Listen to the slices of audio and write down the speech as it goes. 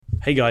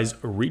Hey guys,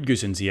 Reed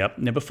Goosens here.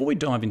 Now before we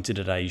dive into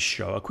today's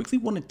show, I quickly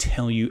want to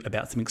tell you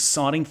about some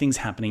exciting things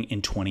happening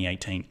in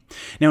 2018.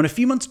 Now in a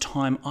few months'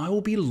 time, I will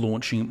be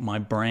launching my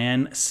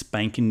brand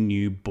spanking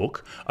new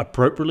book,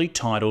 appropriately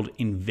titled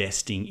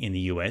Investing in the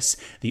US,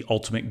 The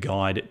Ultimate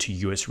Guide to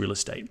US Real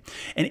Estate.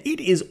 And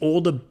it is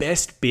all the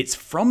best bits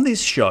from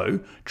this show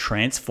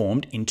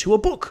transformed into a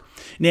book.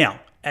 Now,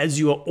 as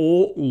you are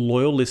all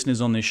loyal listeners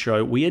on this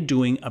show, we are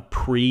doing a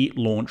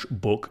pre-launch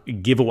book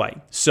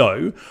giveaway.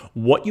 So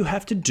what you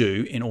have to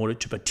do in order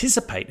to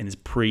participate in this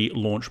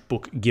pre-launch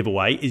book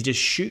giveaway is just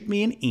shoot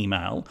me an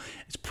email.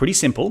 It's pretty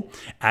simple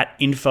at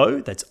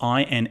info, that's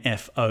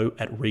info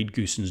at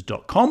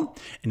reedgoosens.com.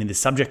 And in the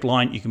subject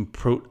line, you can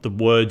put the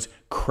words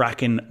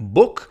Kraken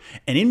book.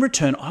 And in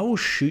return, I will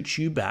shoot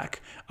you back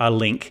a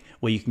link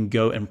where you can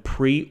go and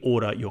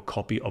pre-order your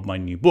copy of my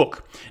new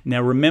book.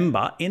 Now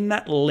remember, in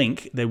that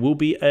link, there will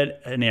be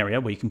an area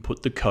where you can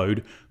put the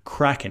code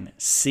Kraken,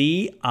 Krakin,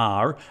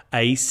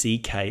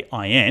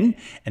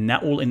 and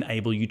that will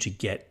enable you to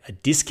get a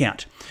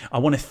discount. I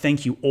want to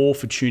thank you all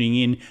for tuning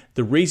in.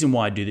 The reason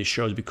why I do this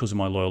show is because of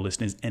my loyal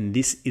listeners, and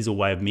this is a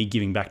way of me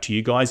giving back to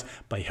you guys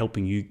by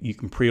helping you. You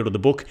can pre-order the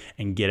book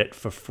and get it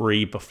for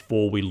free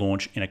before we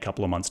launch in a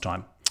couple of months'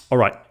 time. All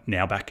right,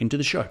 now back into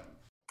the show.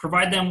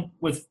 Provide them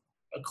with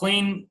a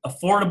clean,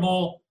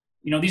 affordable,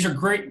 these are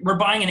great. We're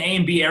buying in A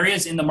and B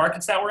areas in the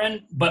markets that we're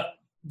in, but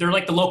they're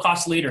like the low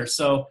cost leader.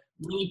 So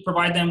really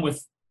provide them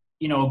with,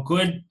 a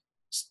good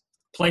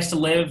place to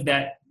live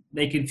that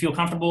they can feel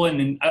comfortable in.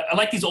 And I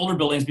like these older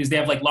buildings because they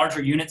have like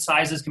larger unit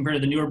sizes compared to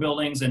the newer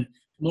buildings and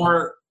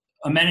more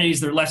amenities.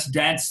 They're less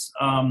dense.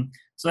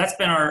 So that's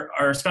been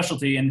our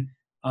specialty. And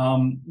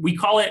we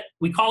call it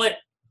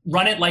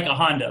run it like a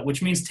Honda,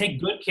 which means take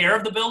good care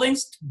of the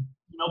buildings,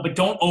 but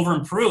don't over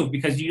improve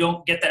because you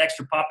don't get that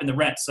extra pop in the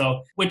rent.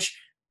 So, which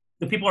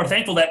the people are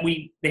thankful that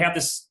they have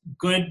this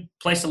good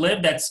place to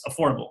live that's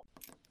affordable.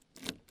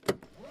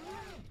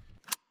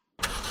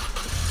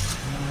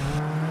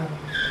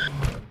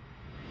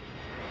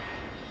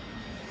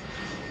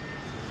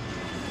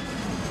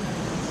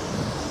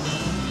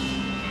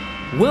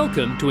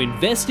 Welcome to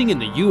Investing in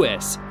the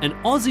US, an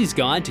Aussie's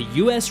Guide to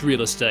US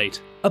Real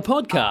Estate, a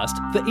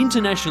podcast for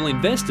international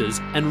investors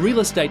and real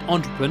estate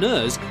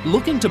entrepreneurs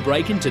looking to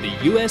break into the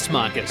US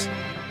market.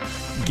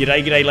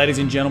 G'day, ladies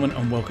and gentlemen,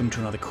 and welcome to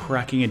another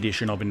cracking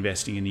edition of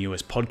Investing in the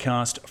US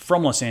podcast.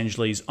 From Los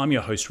Angeles, I'm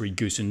your host, Reed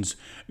Goosens.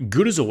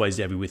 Good as always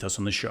to have you with us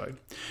on the show.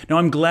 Now,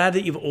 I'm glad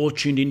that you've all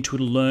tuned in to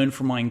learn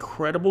from my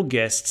incredible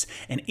guests,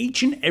 and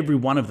each and every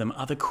one of them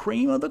are the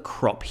cream of the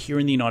crop here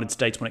in the United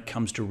States when it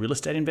comes to real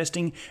estate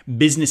investing,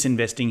 business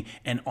investing,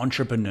 and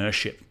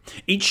entrepreneurship.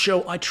 Each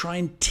show, I try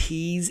and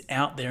tease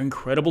out their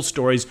incredible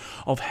stories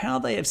of how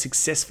they have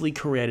successfully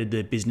created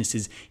their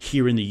businesses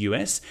here in the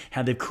US,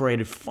 how they've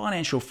created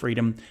financial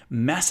freedom,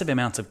 massive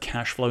amounts of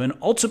cash flow, and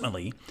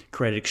ultimately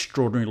created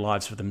extraordinary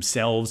lives for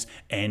themselves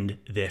and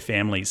their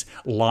families.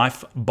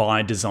 Life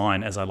by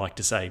design, as I like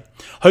to say.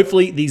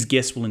 Hopefully, these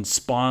guests will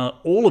inspire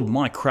all of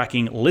my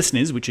cracking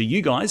listeners, which are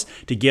you guys,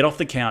 to get off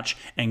the couch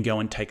and go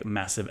and take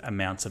massive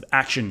amounts of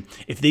action.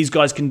 If these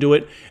guys can do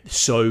it,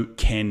 so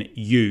can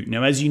you.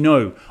 Now, as you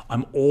know,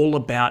 I'm all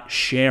about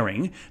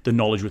sharing the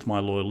knowledge with my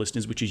loyal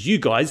listeners, which is you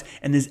guys,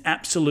 and there's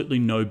absolutely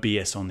no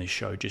BS on this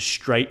show, just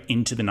straight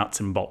into the nuts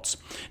and bolts.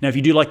 Now, if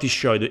you do like this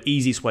show, the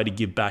easiest way to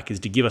give back is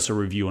to give us a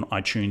review on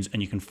iTunes,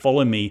 and you can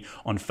follow me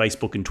on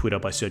Facebook and Twitter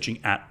by searching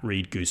at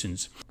Reed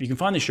Goosens. You can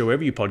find the show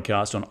wherever you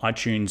podcast on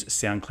iTunes,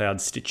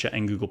 SoundCloud, Stitcher,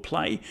 and Google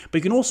Play, but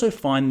you can also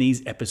find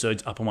these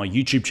episodes up on my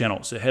YouTube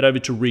channel. So head over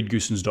to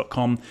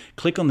reedgoosens.com,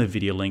 click on the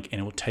video link, and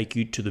it will take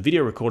you to the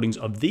video recordings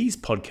of these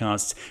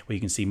podcasts where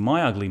you can see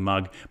my ugly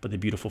mug, but the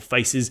beautiful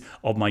faces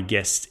of my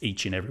guests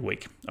each and every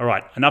week. All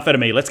right, enough out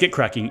of me. Let's get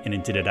cracking and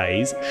into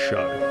today's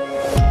show.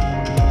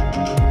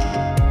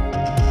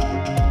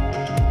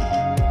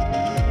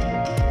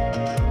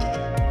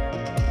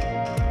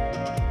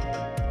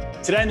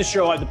 Today on the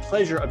show, I have the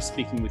pleasure of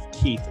speaking with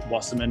Keith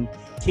Wasserman.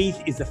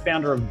 Keith is the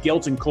founder of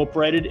Gelt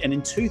Incorporated, and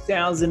in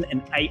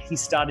 2008, he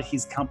started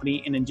his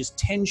company, and in just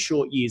 10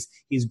 short years,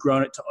 he's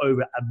grown it to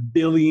over $1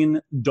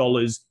 billion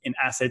in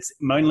assets,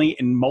 mainly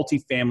in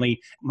multifamily,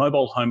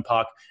 mobile home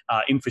park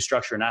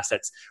infrastructure and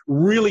assets.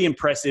 Really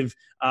impressive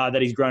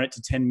that he's grown it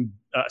to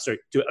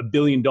 $1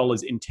 billion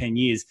in 10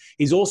 years.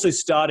 He's also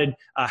started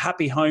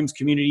Happy Homes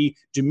Community,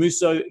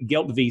 Demuso,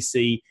 Gelt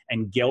VC,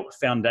 and Gelt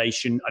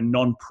Foundation, a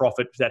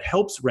non-profit that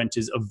helps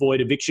renters avoid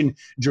eviction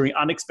during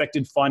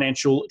unexpected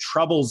financial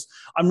troubles.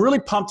 I'm really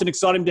pumped and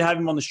excited to have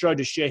him on the show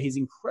to share his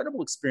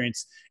incredible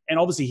experience and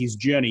obviously his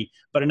journey.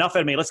 But enough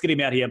out of me. Let's get him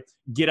out here.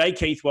 G'day,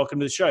 Keith.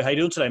 Welcome to the show. How you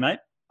doing today, mate?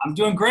 I'm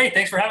doing great.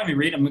 Thanks for having me,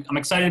 Reed. I'm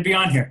excited to be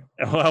on here.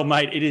 Well,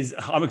 mate,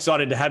 I'm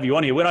excited to have you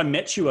on here. When I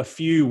met you a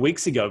few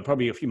weeks ago,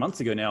 probably a few months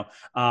ago now,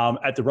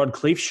 at the Rod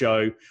Khleif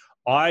show,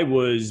 I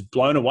was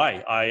blown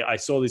away. I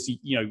saw this,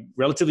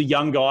 relatively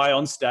young guy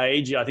on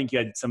stage. I think he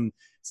had some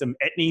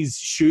Etnies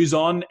shoes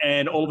on,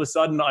 and all of a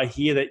sudden I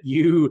hear that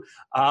you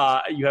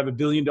have $1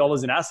 billion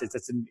in assets.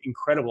 That's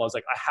incredible. I was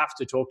like, I have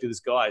to talk to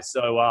this guy.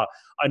 So I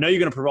know you're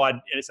going to provide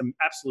some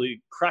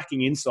absolutely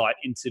cracking insight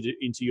into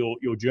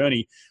your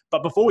journey.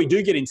 But before we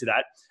do get into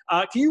that,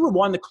 can you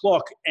rewind the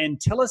clock and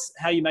tell us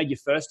how you made your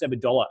first ever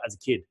dollar as a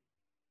kid?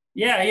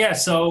 Yeah.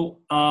 So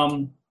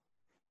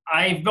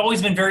I've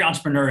always been very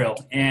entrepreneurial,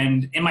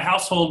 and in my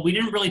household, we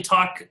didn't really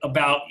talk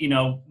about,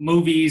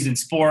 movies and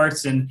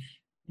sports, and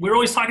we were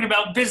always talking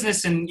about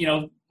business. And,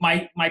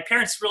 my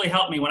parents really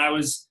helped me when I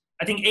was,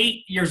 I think,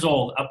 8 years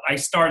old.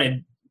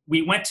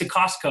 We went to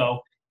Costco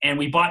and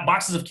we bought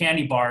boxes of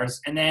candy bars,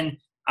 and then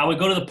I would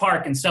go to the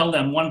park and sell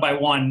them one by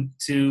one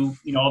to,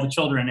 all the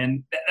children.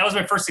 And that was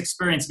my first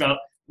experience about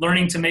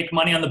learning to make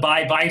money on the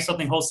buy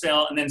something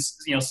wholesale, and then,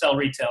 sell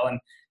retail. And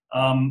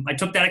I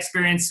took that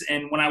experience,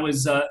 and when I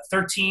was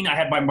 13, I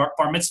had my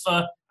bar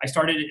mitzvah. I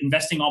started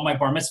investing all my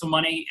bar mitzvah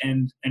money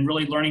and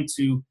really learning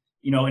to,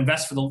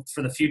 invest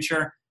for the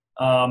future.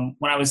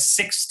 When I was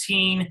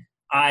 16,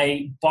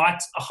 I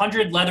bought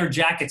 100 leather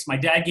jackets. My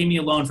dad gave me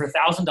a loan for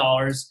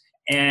 $1,000,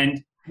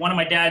 and one of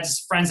my dad's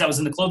friends that was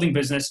in the clothing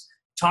business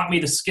taught me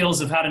the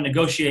skills of how to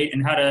negotiate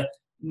and how to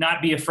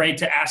not be afraid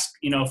to ask,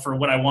 for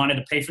what I wanted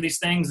to pay for these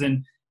things.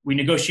 And we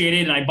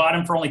negotiated, and I bought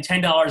them for only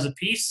 $10 a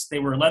piece. They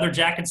were leather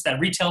jackets that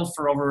retailed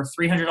for over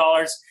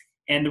 $300.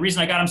 And the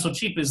reason I got them so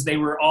cheap is they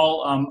were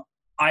all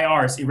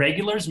IRs,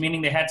 irregulars,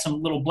 meaning they had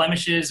some little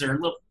blemishes or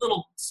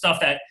little stuff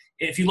that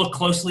if you look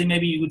closely,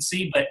 maybe you would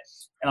see. But,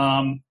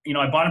 I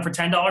bought them for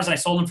 $10 and I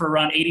sold them for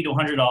around $80 to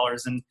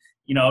 $100. And,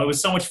 it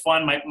was so much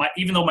fun.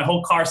 Even though my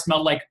whole car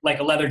smelled like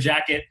a leather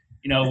jacket,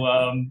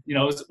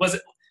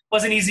 it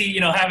wasn't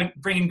easy,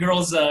 bringing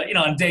girls,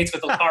 on dates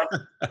with a car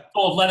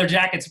full of leather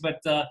jackets.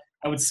 But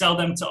I would sell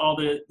them to all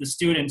the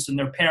students and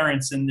their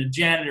parents and the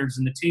janitors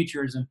and the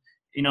teachers. And,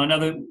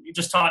 it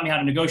just taught me how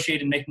to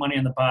negotiate and make money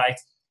on the buy.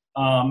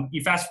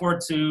 You fast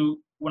forward to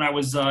when I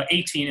was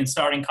 18 and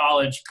starting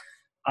college,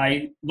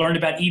 I learned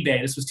about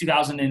eBay. This was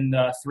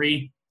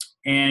 2003.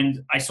 And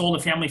I sold a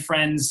family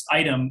friend's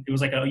item. It was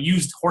like a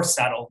used horse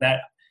saddle that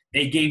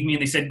they gave me,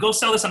 and they said, go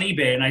sell this on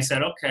eBay. And I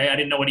said, okay. I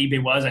didn't know what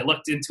eBay was. I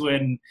looked into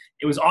it, and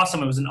it was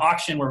awesome. It was an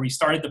auction where we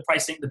started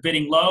the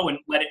bidding low and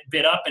let it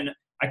bid up. And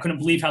I couldn't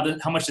believe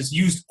how much this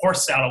used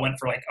horse saddle went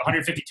for, like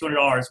 $150,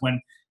 $200 when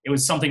it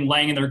was something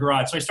laying in their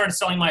garage. So I started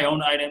selling my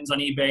own items on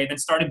eBay, then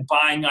started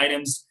buying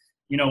items,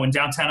 in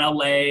downtown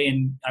LA,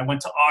 and I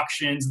went to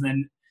auctions, and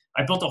then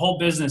I built a whole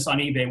business on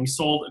eBay. We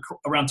sold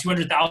around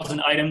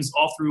 200,000 items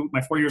all through my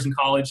 4 years in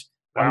college.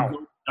 Wow.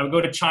 I would go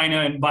to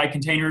China and buy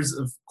containers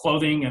of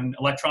clothing and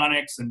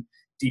electronics and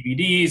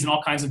DVDs and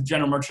all kinds of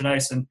general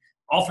merchandise. And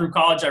all through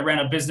college, I ran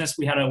a business.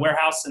 We had a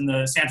warehouse in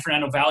the San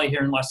Fernando Valley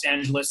here in Los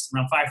Angeles,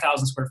 around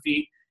 5,000 square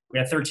feet. We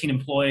had 13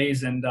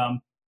 employees. And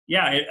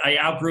I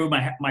outgrew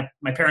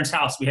my parents'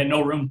 house. We had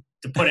no room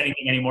to put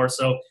anything anymore.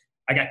 So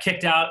I got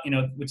kicked out,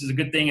 which is a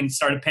good thing, and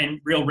started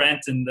paying real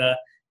rent and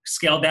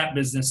scaled that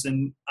business.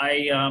 And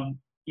I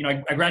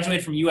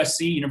graduated from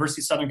USC,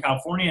 University of Southern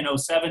California, in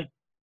 2007.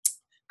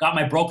 Got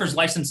my broker's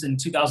license in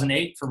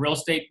 2008 for real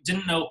estate.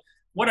 Didn't know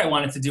what I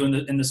wanted to do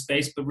in the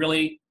space, but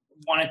really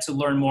wanted to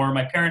learn more.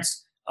 My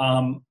parents,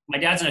 my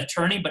dad's an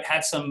attorney, but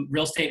had some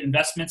real estate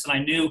investments, and I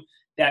knew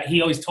that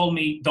he always told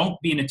me, don't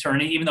be an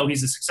attorney, even though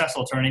he's a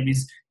successful attorney.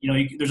 Because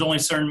there's only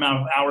a certain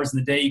amount of hours in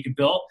the day you could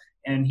bill,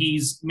 and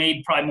he's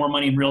made probably more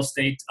money in real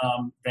estate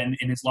than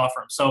in his law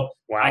firm. So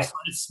wow. I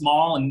started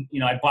small, and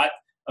I bought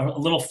a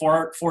little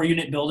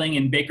four-unit building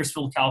in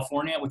Bakersfield,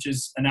 California, which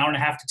is an hour and a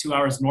half to 2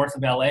 hours north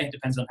of LA.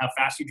 Depends on how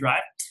fast you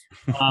drive.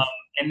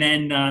 And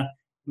then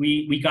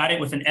we got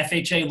it with an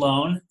FHA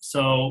loan.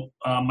 So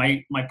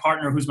my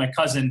partner, who's my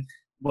cousin,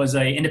 was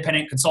an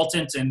independent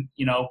consultant, and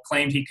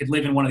claimed he could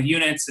live in one of the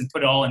units and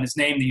put it all in his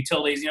name, the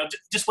utilities,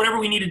 just whatever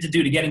we needed to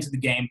do to get into the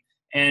game,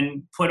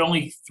 and put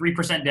only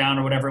 3% down,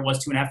 or whatever it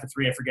was, 2.5 to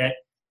 3, I forget.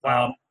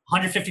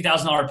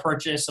 $150,000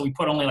 purchase. So we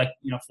put only $4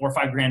 or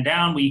 $5 grand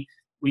down.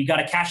 We got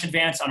a cash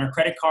advance on our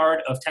credit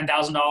card of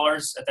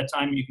 $10,000 at that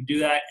time. You could do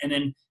that. And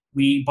then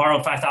we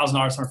borrowed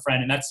 $5,000 from a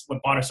friend, and that's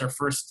what bought us our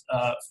first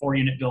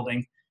 4-unit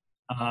building.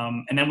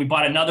 And then we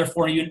bought another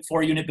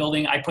 4-unit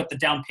building. I put the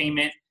down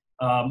payment.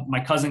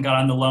 My cousin got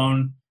on the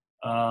loan.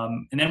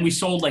 And then we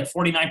sold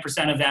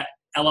 49% of that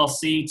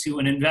LLC to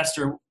an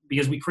investor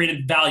because we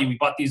created value. We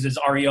bought these as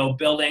REO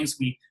buildings.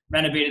 We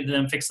renovated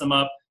them, fixed them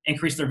up,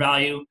 increased their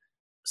value,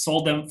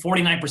 sold them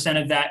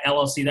 49% of that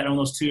LLC that owned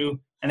those two.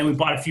 And then we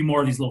bought a few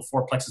more of these little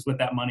fourplexes with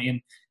that money.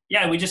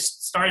 And we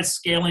just started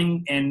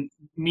scaling and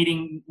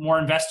meeting more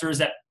investors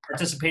that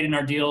participate in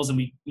our deals. And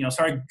we,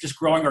 started just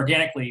growing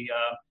organically.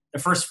 The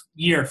first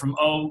year from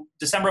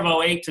December of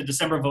 2008 to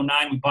December of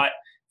 2009, we bought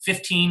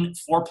 15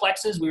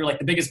 fourplexes. We were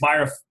the biggest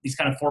buyer of these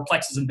kind of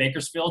fourplexes in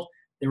Bakersfield.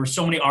 There were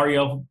so many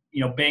REO,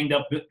 banged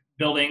up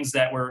buildings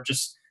that were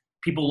just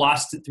people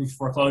lost it through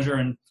foreclosure.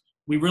 And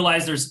we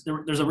realized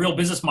there's a real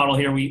business model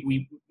here.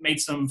 We made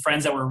some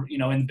friends that were, in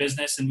the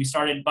business, and we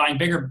started buying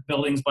bigger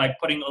buildings by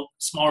putting a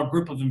smaller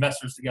group of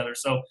investors together.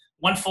 So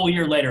one full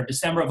year later,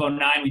 December of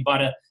 2009, we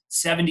bought a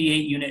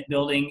 78 unit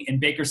building in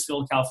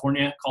Bakersfield,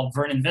 California called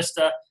Vernon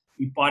Vista.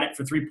 We bought it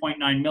for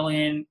 $3.9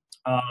 million.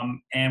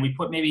 And we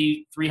put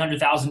maybe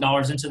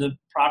 $300,000 into the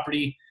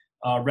property,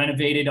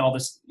 renovated all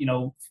this,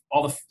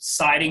 all the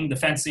siding, the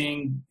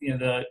fencing,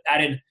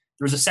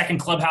 there was a second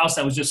clubhouse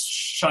that was just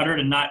shuttered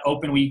and not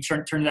open. We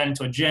turned that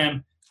into a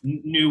gym,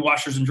 new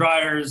washers and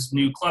dryers,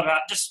 new clubhouse,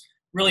 just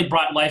really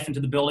brought life into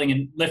the building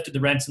and lifted the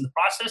rents in the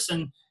process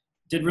and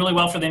did really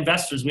well for the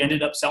investors. We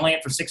ended up selling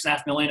it for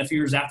 $6.5 million a few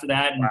years after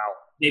that. And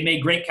they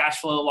made great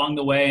cash flow along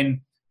the way. And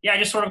I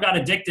just sort of got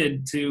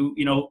addicted to,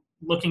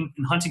 looking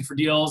and hunting for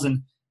deals,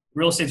 and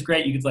real estate's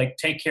great. You could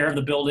take care of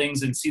the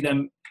buildings and see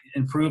them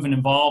improve and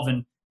evolve.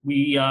 And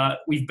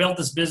we've built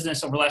this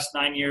business over the last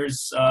 9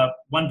 years,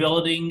 one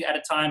building at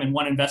a time and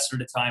one investor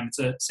at a time. It's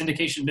a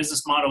syndication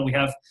business model. We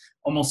have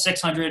almost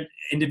 600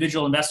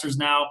 individual investors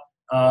now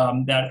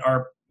that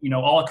are,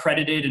 all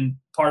accredited and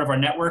part of our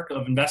network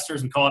of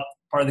investors. We call it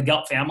part of the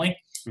Gelt family.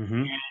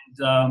 Mm-hmm.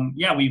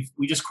 And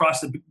we just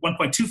crossed the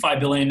 1.25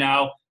 billion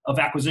now of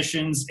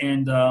acquisitions,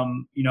 and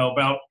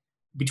about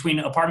between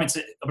apartments,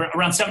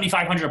 around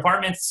 7,500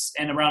 apartments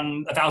and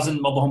around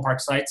 1,000 mobile home park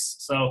sites.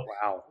 So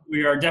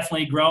we are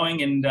definitely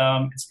growing, and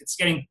it's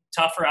getting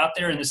tougher out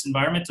there in this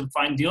environment to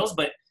find deals,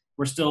 but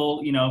we're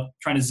still,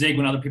 trying to zig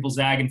when other people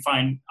zag and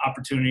find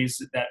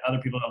opportunities that other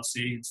people don't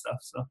see and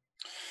stuff.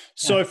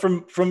 So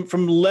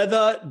from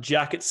leather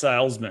jacket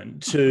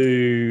salesman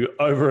to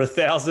over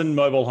 1,000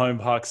 mobile home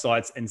park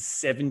sites and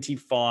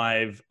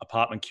 75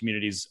 apartment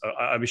communities,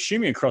 I'm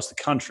assuming across the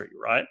country,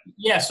 right?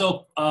 Yeah.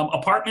 So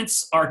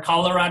apartments are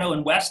Colorado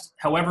and West.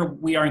 However,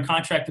 we are in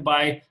contract to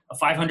buy a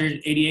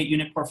 588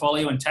 unit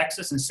portfolio in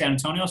Texas and San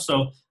Antonio.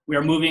 So we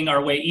are moving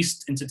our way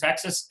east into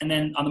Texas. And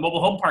then on the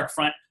mobile home park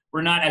front,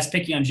 we're not as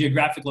picky on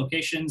geographic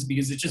locations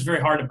because it's just very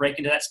hard to break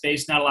into that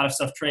space. Not a lot of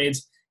stuff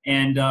trades.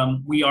 And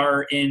we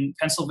are in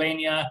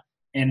Pennsylvania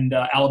and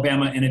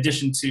Alabama, in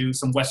addition to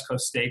some West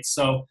Coast states.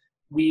 So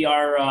we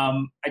are,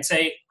 I'd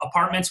say,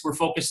 apartments, we're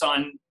focused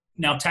on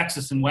now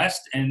Texas and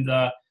West, and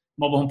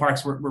mobile home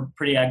parks, we're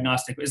pretty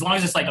agnostic. As long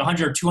as it's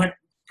 100 or 200,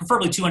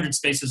 preferably 200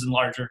 spaces and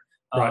larger,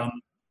 right.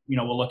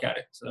 We'll look at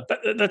it. So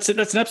that's an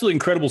absolutely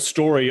incredible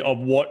story of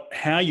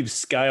how you've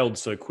scaled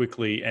so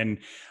quickly. And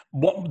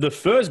what the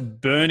first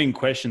burning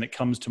question that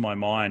comes to my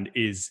mind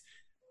is,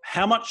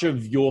 how much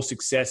of your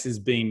success has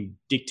been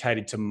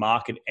dictated to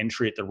market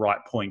entry at the right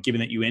point, given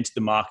that you entered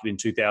the market in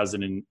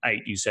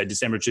 2008, you said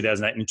December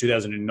 2008, and in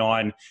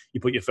 2009,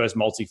 you put your first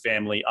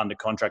multifamily under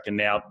contract, and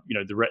now,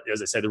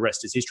 as I say, the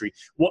rest is history.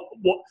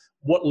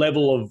 What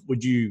level of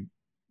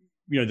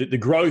the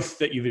growth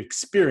that you've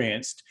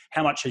experienced,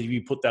 how much have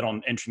you put that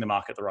on entering the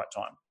market at the right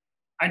time?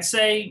 I'd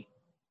say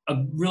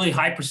a really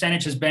high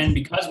percentage has been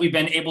because we've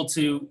been able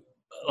to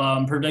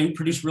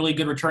produce really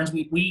good returns.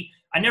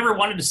 I never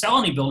wanted to sell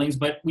any buildings,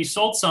 but we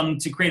sold some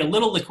to create a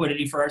little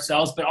liquidity for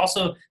ourselves, but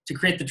also to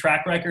create the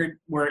track record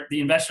where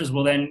the investors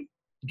will then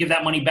give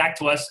that money back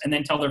to us and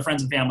then tell their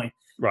friends and family.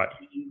 Right.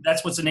 And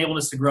that's what's enabled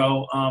us to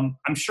grow.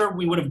 I'm sure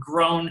we would have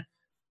grown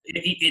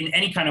in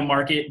any kind of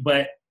market,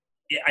 but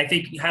I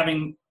think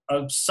having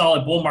a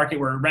solid bull market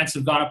where rents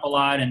have gone up a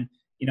lot and,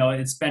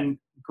 it's been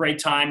a great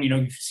time,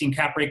 you've seen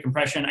cap rate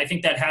compression. I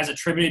think that has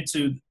attributed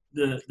to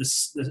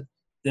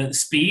the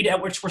speed at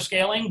which we're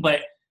scaling,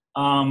 but,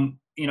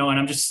 and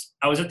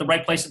I was at the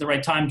right place at the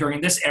right time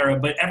during this era,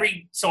 but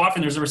every so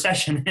often there's a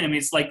recession. I mean,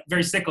 it's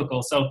very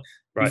cyclical. So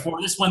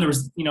before this one, there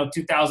was,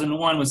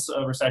 2001 was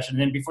a recession.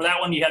 And then before that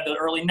one, you had the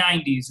early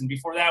 90s. And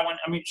before that one,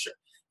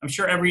 I'm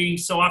sure every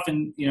so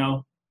often,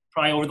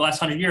 probably over the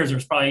last 100 years,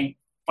 there's probably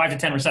 5 to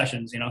 10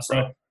 recessions,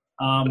 So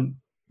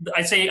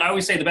I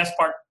always say the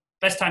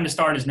best time to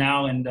start is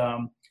now. And,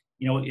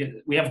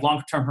 we have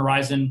long-term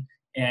horizon,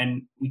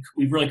 and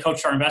we've really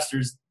coached our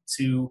investors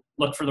to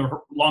look for the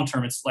long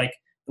term. It's like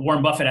the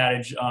Warren Buffett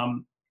adage,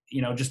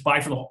 just buy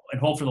and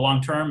hold for the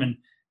long term. And,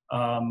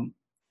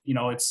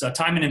 it's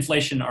time and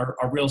inflation are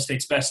real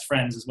estate's best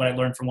friends, is what I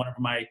learned from one of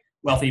my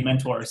wealthy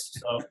mentors.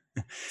 So,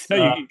 no,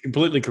 you're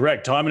completely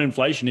correct. Time and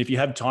inflation. If you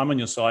have time on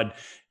your side,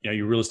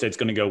 your real estate's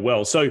going to go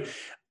well. So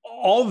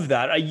of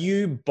that, are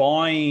you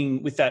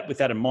buying with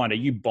that in mind? Are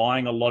you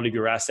buying a lot of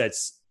your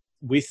assets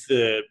with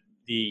the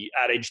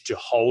adage to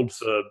hold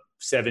for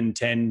 7,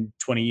 10,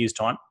 20 years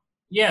time?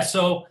 Yeah.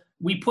 So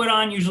we put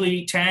on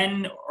usually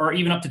 10 or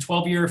even up to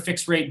 12-year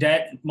fixed rate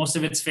debt. Most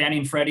of it's Fannie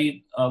and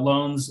Freddie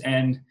loans.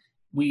 And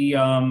we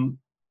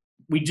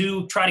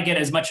do try to get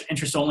as much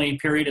interest only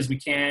period as we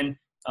can.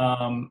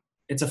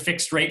 It's a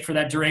fixed rate for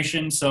that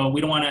duration. So we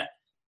don't want to,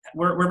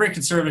 we're a very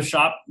conservative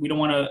shop. We don't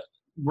want to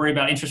worry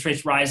about interest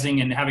rates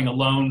rising and having a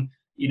loan,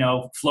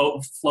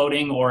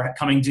 floating or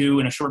coming due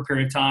in a short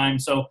period of time.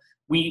 So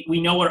we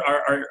know what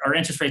our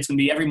interest rate's going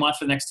to be every month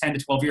for the next 10 to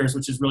 12 years,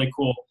 which is really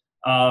cool.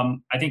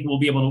 I think we'll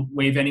be able to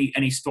waive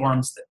any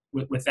storms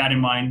with that in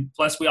mind.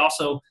 Plus, we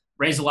also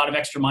raise a lot of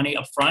extra money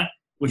up front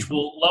which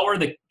will lower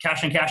the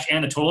cash and cash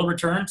and the total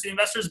return to the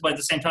investors, but at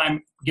the same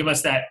time, give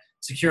us that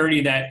security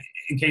that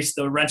in case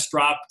the rents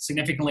drop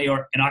significantly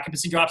or an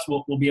occupancy drops,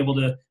 we'll be able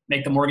to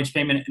make the mortgage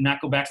payment and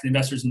not go back to the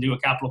investors and do a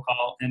capital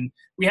call. And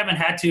we haven't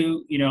had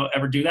to,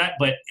 ever do that,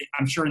 but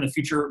I'm sure in the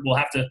future we'll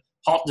have to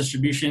halt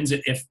distributions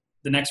if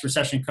the next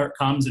recession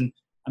comes. And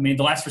I mean,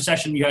 the last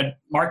recession, you had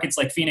markets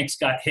like Phoenix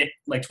got hit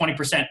like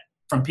 20%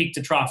 from peak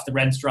to trough, the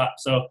rents dropped.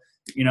 So,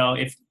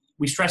 if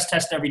we stress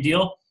test every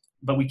deal,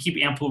 but we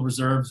keep ample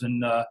reserves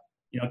and,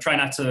 try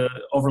not to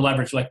over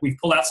leverage. Like we've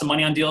pulled out some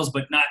money on deals,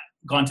 but not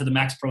gone to the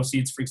max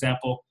proceeds, for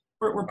example.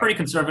 We're pretty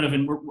conservative,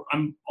 and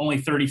I'm only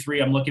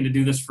 33. I'm looking to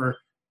do this for,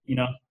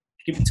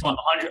 keep it to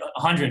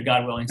 100,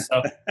 God willing.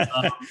 So,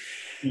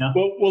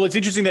 Well, it's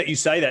interesting that you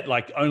say that,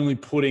 like only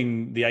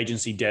putting the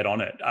agency debt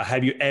on it.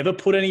 Have you ever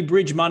put any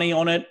bridge money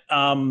on it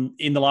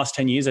in the last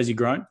 10 years as you've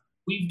grown?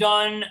 We've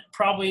done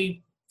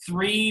probably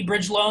 3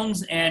 bridge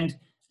loans, and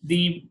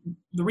the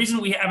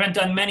reason we haven't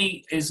done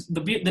many is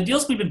the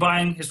deals we've been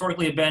buying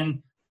historically have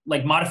been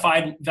like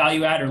modified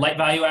value add or light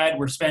value add.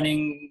 We're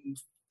spending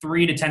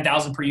 $3,000 to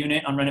 $10,000 per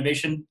unit on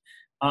renovation.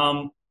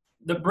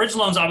 The bridge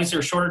loans obviously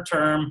are shorter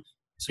term,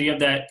 so you have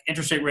that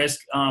interest rate risk.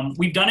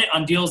 We've done it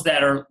on deals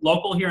that are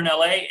local here in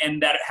LA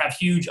and that have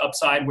huge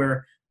upside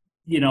where,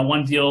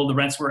 one deal, the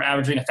rents were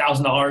averaging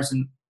 $1,000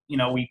 and,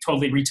 we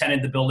totally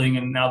re-tenanted the building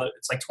and now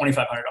it's like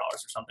 $2,500 or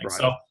something. Right.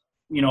 So,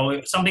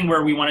 something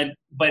where we wanted,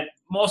 but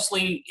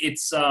mostly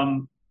it's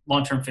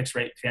long-term fixed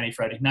rate, Fannie,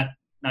 Freddie, not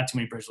too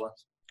many bridge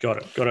loans. Got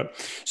it.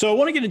 So I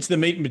want to get into the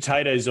meat and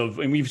potatoes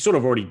and we've sort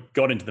of already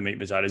got into the meat and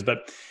potatoes,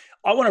 but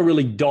I want to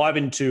really dive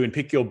into and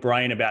pick your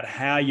brain about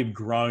how you've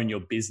grown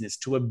your business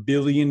to $1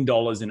 billion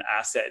in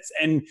assets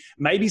and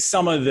maybe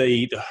some of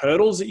the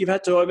hurdles that you've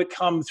had to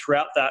overcome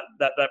throughout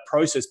that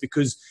process,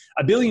 because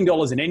 $1 billion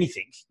in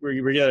anything,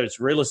 whether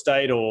it's real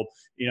estate or,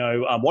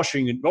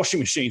 washing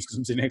machines, because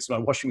I'm sitting next to my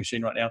washing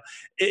machine right now,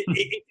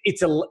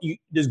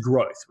 there's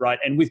growth, right?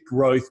 And with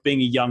growth,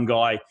 being a young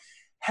guy,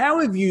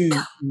 how have you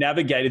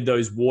navigated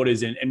those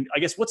waters? And I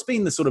guess what's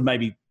been the sort of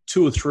maybe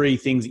 2 or 3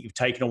 things that you've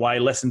taken away,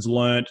 lessons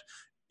learned,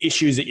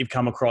 issues that you've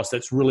come across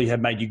that's really have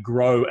made you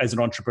grow as an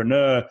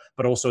entrepreneur,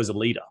 but also as a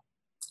leader?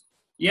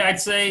 Yeah, I'd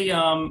say,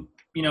 I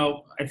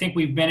think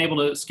we've been able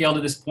to scale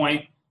to this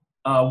point.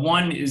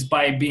 One is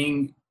by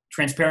being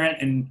transparent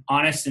and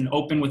honest and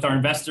open with our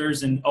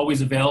investors and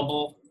always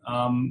available.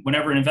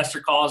 Whenever an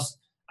investor calls,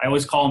 I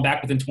always call them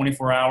back within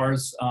 24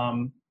 hours.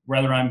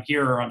 Whether I'm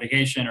here or on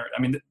vacation,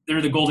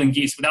 they're the golden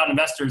geese. Without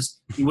investors,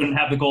 we wouldn't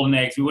have the golden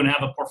eggs. We wouldn't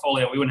have a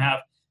portfolio. We wouldn't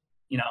have,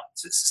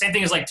 same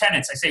thing as like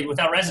tenants. I say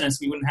without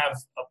residents, we wouldn't have,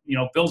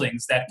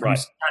 buildings that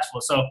produce cash flow.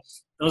 So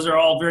those are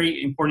all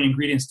very important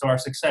ingredients to our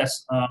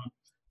success.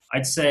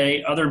 I'd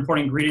say other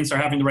important ingredients are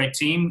having the right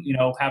team,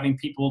 having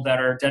people that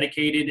are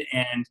dedicated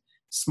and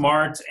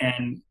smart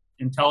and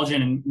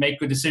intelligent and make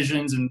good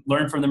decisions and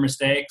learn from their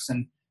mistakes.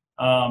 And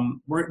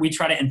we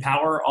try to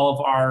empower all of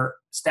our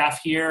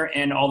staff here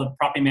and all the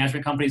property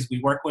management companies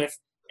we work with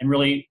and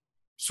really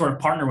sort of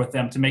partner with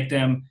them to make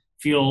them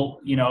feel,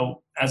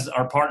 as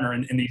our partner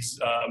in these,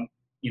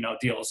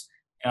 deals.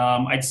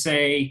 I'd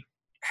say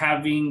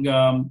having,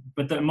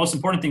 but the most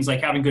important things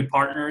like having good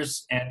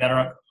partners and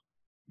that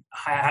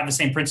have the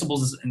same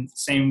principles and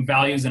same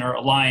values and are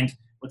aligned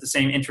with the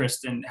same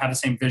interest and have the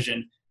same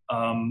vision.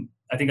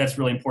 I think that's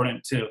really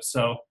important too.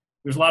 So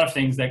there's a lot of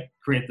things that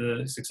create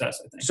the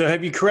success, I think. So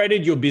have you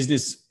created your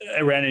business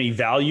around any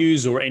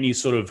values or any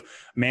sort of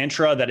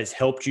mantra that has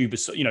helped you,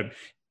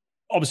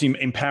 obviously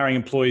empowering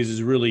employees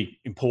is really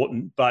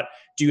important, but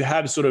do you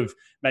have sort of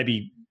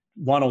maybe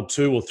 1 or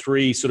 2 or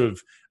 3 sort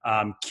of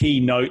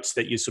key notes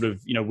that you sort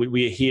of,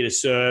 we are here to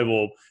serve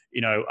or,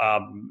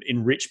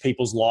 enrich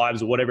people's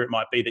lives or whatever it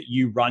might be that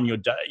you run your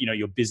day,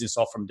 your business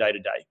off from day to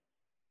day?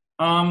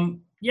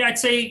 Yeah, I'd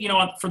say,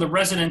 for the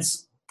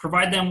residents,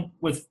 provide them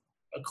with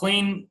a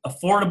clean,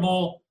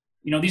 affordable,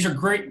 these are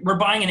great. We're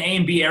buying in A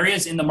and B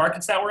areas in the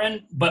markets that we're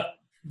in, but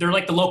they're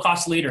like the low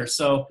cost leaders.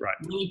 So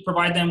really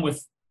provide them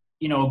with,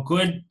 a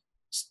good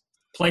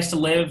place to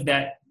live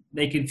that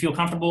they can feel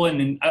comfortable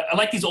in. And I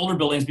like these older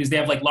buildings because they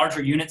have like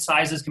larger unit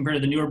sizes compared to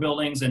the newer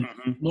buildings and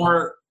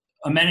more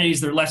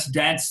amenities. They're less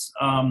dense.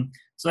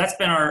 So that's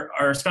been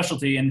our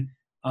specialty. And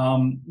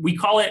we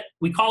call it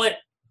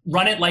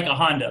run it like a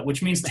Honda,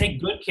 which means take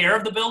good care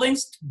of the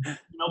buildings,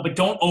 but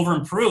don't over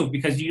improve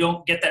because you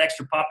don't get that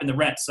extra pop in the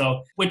rent.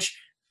 So, which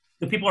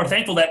the people are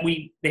thankful that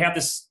they have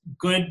this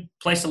good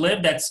place to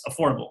live that's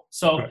affordable.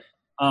 So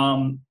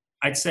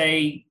I'd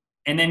say,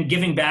 and then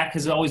giving back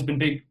has always been a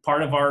big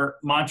part of our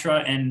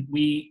mantra. And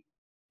we,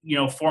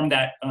 formed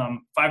that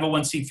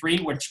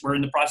 501c3, which we're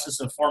in the process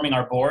of forming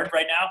our board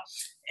right now.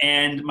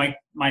 And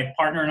my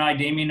partner and I,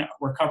 Damien,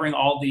 we're covering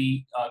all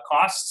the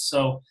costs.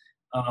 So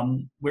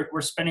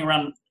we're spending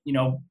around,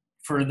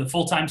 for the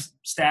full-time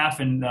staff,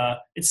 and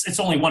it's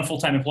only 1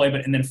 full-time employee,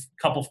 and then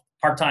a couple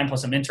part-time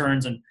plus some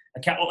interns, and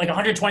like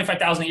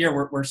 $125,000 a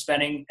year we're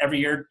spending every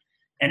year.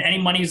 And any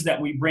monies that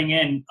we bring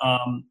in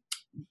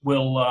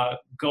will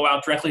go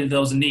out directly to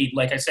those in need.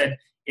 Like I said,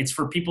 it's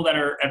for people that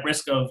are at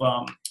risk of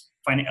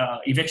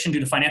eviction due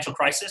to financial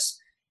crisis.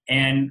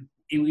 And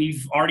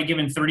we've already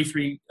given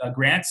 33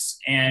 grants.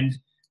 And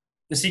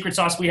the secret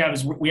sauce we have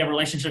is we have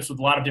relationships with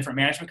a lot of different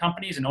management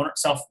companies and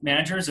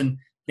self-managers, and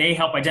they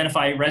help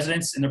identify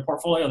residents in their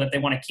portfolio that they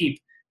want to keep,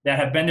 that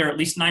have been there at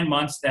least 9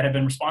 months, that have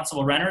been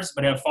responsible renters,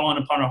 but have fallen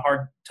upon a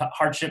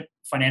hardship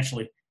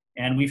financially.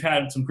 And we've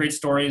had some great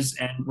stories,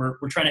 and we're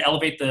trying to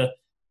elevate the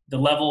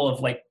level of,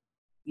 like,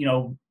 you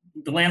know,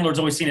 the landlord's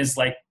always seen as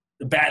like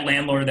the bad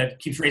landlord that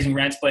keeps raising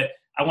rents, but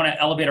I want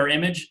to elevate our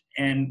image,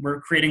 and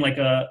we're creating like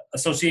a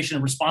association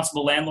of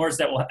responsible landlords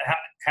that will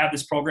have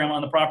this program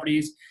on the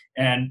properties.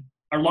 And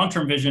our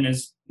long-term vision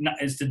is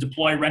to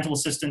deploy rental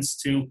assistance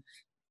to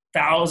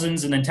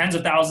thousands and then tens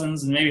of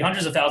thousands and maybe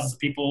hundreds of thousands of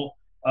people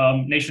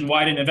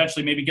nationwide, and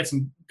eventually maybe get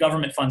some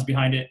government funds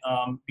behind it,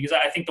 because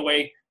I think the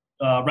way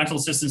rental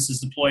assistance is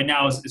deployed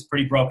now is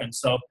pretty broken.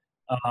 So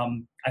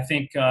I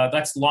think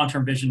that's the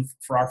long-term vision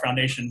for our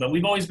foundation. But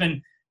we've always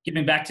been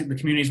giving back to the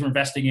communities we're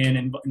investing in,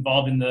 and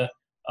involved in the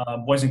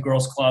boys and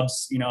girls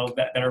clubs, you know,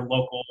 that are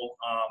local,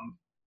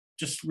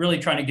 just really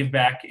trying to give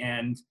back.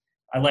 And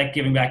I like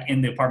giving back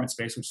in the apartment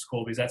space, which is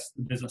cool because that's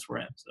the business we're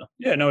in. So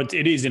yeah, no, it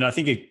is. And I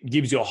think it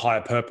gives you a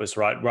higher purpose,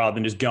 right? Rather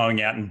than just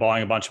going out and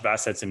buying a bunch of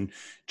assets and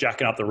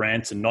jacking up the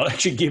rents and not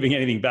actually giving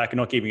anything back and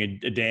not giving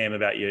a damn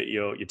about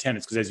your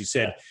tenants. Because as you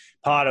said,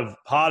 part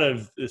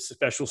of the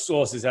special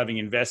sauce is having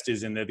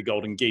investors, and they're the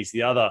golden geese.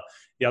 The other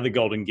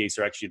golden geese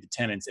are actually the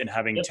tenants, and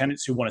having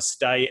tenants who want to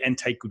stay and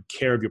take good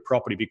care of your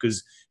property, because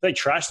if they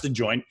trash the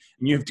joint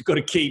and you've got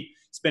to keep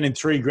spending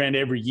 $3,000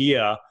 every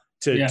year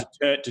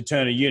to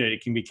turn a unit,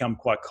 it can become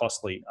quite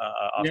costly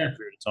after a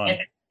period of time.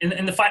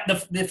 And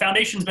the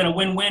foundation's been a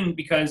win-win,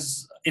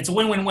 because it's a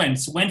win-win-win.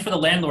 It's a win for the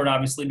landlord,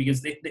 obviously,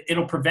 because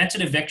it'll prevent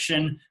an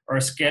eviction or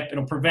a skip.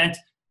 It'll prevent,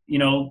 you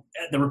know,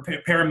 the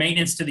repair and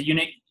maintenance to the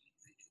unit,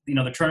 you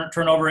know, the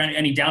turnover and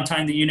any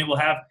downtime the unit will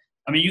have.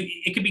 I mean,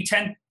 it could be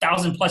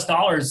 $10,000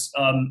 plus,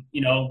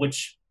 you know,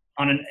 which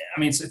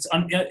it's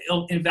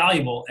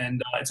invaluable, and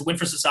it's a win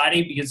for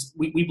society, because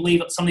we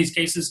believe some of these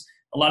cases,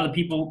 a lot of the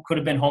people could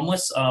have been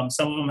homeless.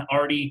 Some of them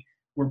already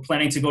were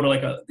planning to go to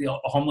like a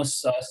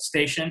homeless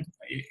station,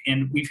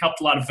 and we've helped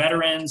a lot of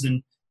veterans,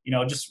 and, you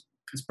know, just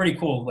it's pretty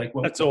cool. Like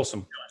that's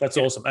awesome. That's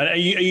awesome. And are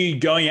you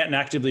going out and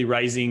actively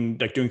raising,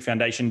 like doing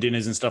foundation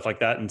dinners and stuff like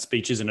that, and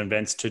speeches and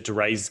events to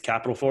raise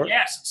capital for it?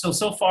 Yes.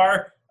 So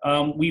far,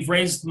 we've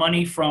raised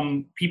money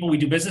from people we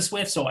do business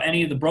with. So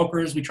any of the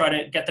brokers, we try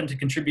to get them to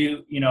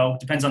contribute, you know,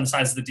 depends on the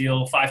size of the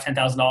deal, $5,000,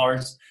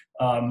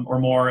 $10,000 or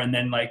more. And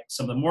then like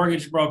some of the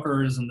mortgage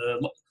brokers and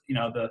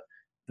the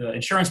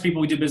insurance people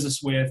we do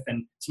business with,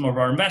 and some of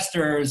our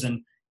investors.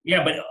 And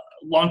but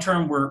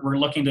long-term, we're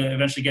looking to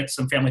eventually get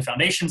some family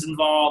foundations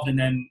involved. And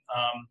then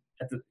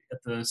at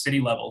the city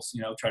levels,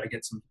 you know, try to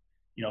get some,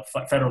 you know,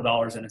 federal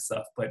dollars in and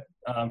stuff. But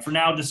for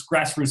now, just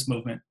grassroots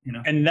movement, you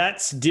know. And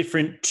that's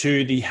different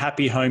to the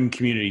Happy Home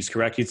communities,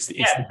 correct? It's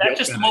that's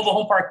just the mobile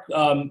home park.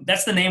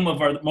 That's the name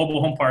of our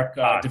mobile home park.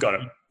 Got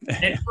it.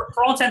 And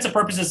for all intents and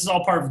purposes, it's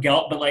all part of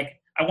Gelt, but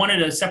like I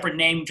wanted a separate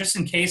name just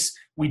in case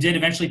we did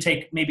eventually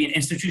take maybe an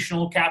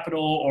institutional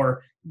capital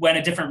or went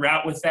a different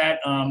route with that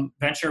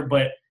venture.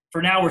 But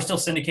for now, we're still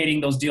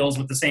syndicating those deals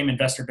with the same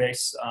investor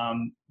base.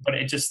 But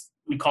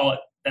we call it,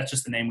 that's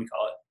just the name we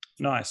call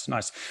it. Nice.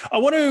 I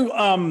want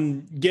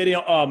to get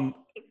in.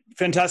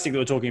 Fantastic that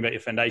we're talking about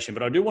your foundation,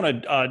 but I do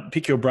want to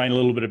pick your brain a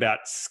little bit about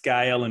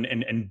scale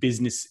and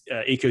business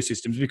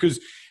ecosystems, because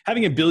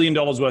having $1 billion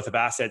worth of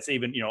assets,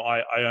 even, you know,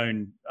 I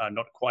own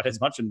not quite as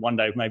much, and one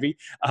day maybe,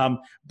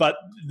 but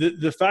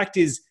the fact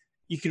is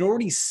you can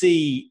already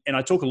see, and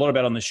I talk a lot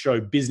about on the show,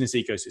 business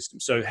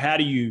ecosystems. So how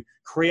do you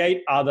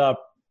create other,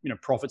 you know,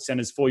 profit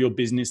centers for your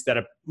business that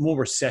are more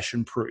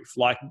recession proof,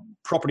 like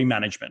property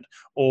management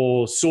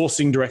or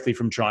sourcing directly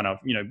from China,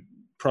 you know,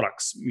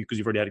 products, because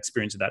you've already had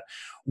experience of that.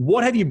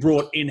 What have you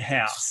brought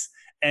in-house?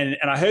 And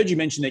I heard you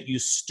mention that you're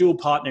still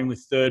partnering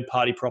with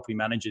third-party property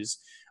managers.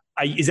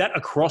 Is that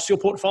across your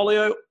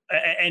portfolio?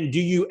 And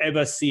do you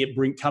ever see it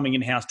coming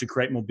in-house to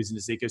create more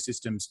business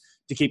ecosystems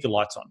to keep the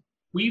lights on?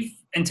 We've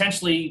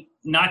intentionally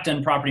not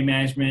done property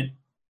management.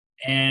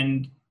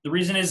 And the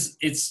reason is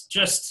it's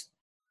just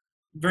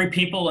very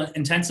people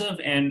intensive.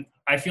 And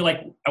I feel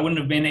like I wouldn't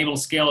have been able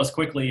to scale as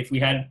quickly if we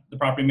had the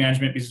property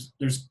management, because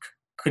there's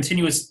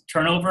continuous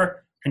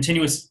turnover,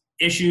 continuous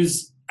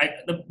issues.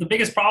 The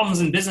biggest problems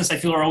in business, I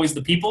feel, are always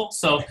the people.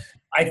 So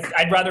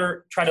I'd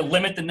rather try to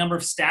limit the number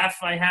of staff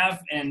I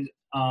have, and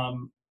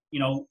you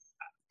know,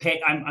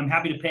 pay. I'm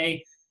happy to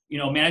pay, you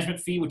know,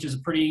 management fee, which is a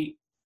pretty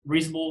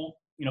reasonable,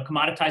 you know,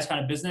 commoditized kind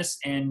of business,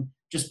 and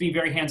just be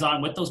very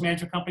hands-on with those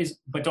management companies,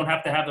 but don't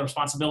have to have the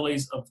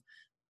responsibilities of.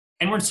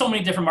 And we're in so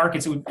many different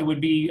markets, it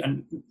would be a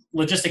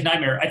logistic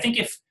nightmare. I think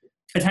if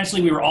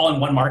potentially we were all in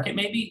one market,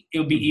 maybe it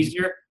would be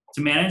easier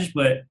to manage.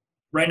 But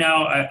right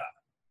now,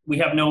 we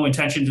have no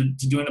intention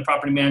to doing the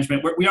property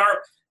management. We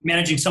are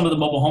managing some of the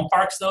mobile home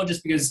parks, though,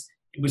 just because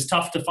it was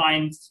tough to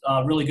find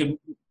really good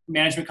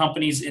management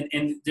companies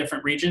in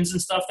different regions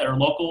and stuff that are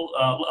local.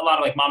 A lot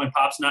of like mom and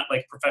pops, not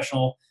like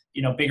professional,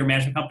 you know, bigger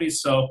management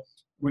companies. So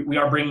we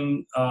are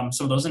bringing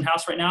some of those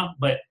in-house right now.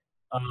 But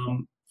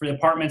For the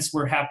apartments,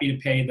 we're happy to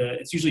pay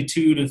it's usually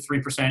 2 to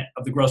 3%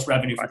 of the gross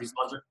revenue for these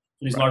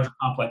larger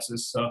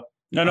complexes. So.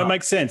 No, it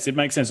makes sense. It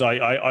makes sense.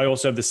 I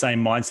also have the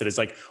same mindset. It's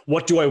like,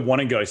 what do I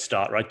want to go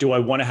start, right? Do I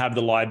want to have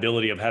the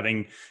liability of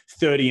having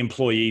 30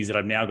 employees that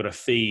I've now got to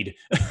feed,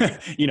 got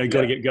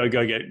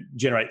to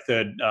generate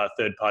third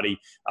party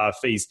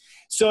fees.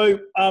 So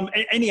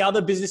any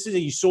other businesses, are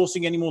you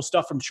sourcing any more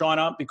stuff from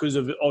China because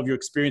of your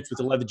experience with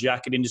the leather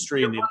jacket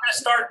industry?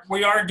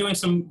 We are doing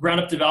some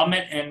ground up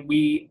development, and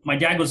my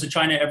dad goes to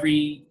China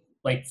every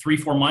like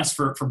 3-4 months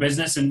for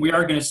business. And we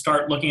are going to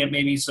start looking at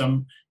maybe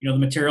some, the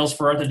materials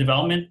for the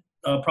development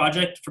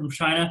project from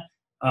China.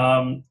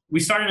 We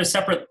started a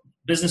separate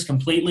business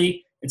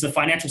completely. It's a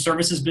financial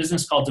services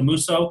business called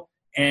Demuso,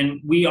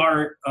 and we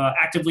are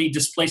actively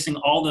displacing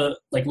all the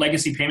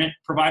legacy payment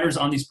providers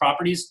on these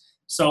properties.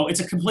 So it's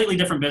a completely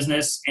different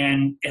business,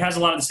 and it has a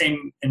lot of the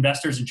same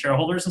investors and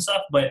shareholders and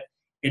stuff. But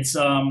it's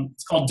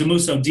called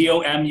Demuso,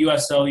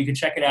 DOMUSO. You can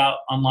check it out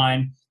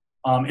online.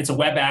 It's a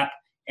web app,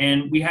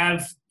 and we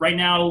have right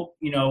now,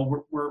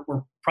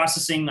 we're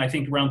processing, I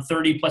think, around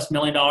 $30+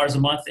 million a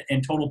month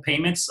in total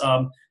payments.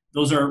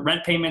 Those are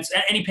rent payments,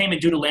 any payment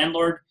due to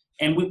landlord,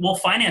 and we'll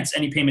finance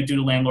any payment due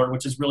to landlord,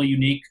 which is really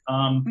unique.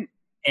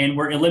 And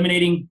we're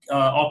eliminating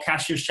all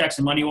cashier's checks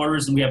and money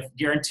orders, and we have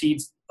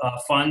guaranteed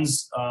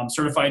funds,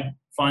 certified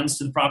funds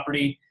to the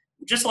property.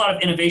 Just a lot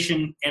of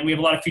innovation, and we have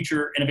a lot of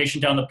future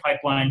innovation down the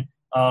pipeline,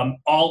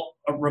 all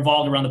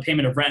revolved around the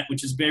payment of rent,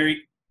 which is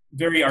very,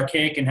 very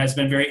archaic and has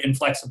been very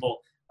inflexible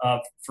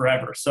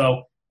forever.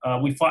 So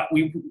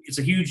it's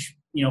a huge,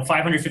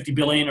 $550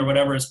 billion or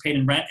whatever is paid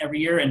in rent every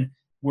year, and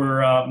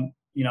we're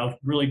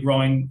really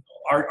growing.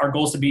 Our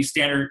goal is to be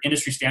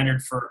industry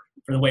standard for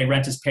the way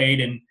rent is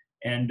paid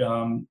and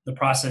the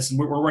process. And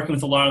we're working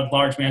with a lot of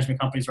large management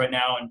companies right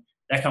now, and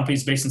that company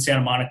is based in Santa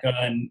Monica,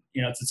 and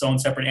it's its own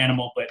separate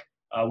animal, but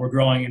we're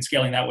growing and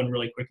scaling that one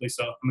really quickly.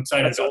 So I'm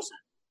excited. That's awesome.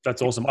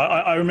 That's awesome.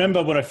 I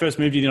remember when I first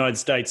moved to the United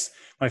States,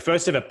 my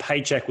first ever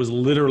paycheck was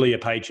literally a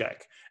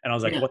paycheck. And I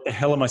was like, what the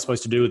hell am I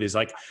supposed to do with this?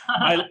 Like,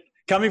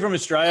 coming from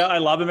Australia, I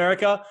love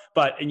America,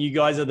 and you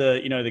guys are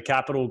the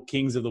capital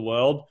kings of the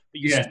world.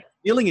 But you're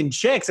dealing in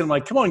checks. And I'm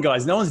like, come on,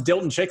 guys, no one's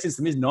dealt in checks since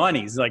the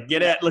mid-90s. Like,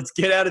 let's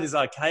get out of this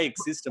archaic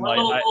system. We're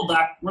a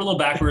little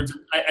backwards.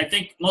 I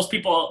think most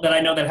people that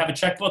I know that have a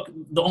checkbook,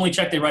 the only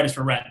check they write is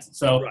for rent.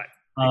 So,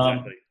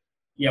 exactly.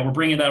 We're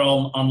bringing that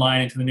all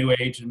online into the new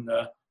age. And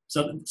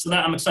so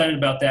that I'm excited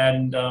about that.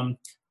 And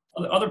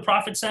other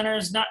profit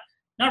centers, not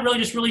really,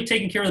 just really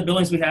taking care of the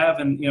buildings we have.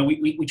 And,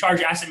 we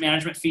charge asset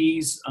management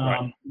fees,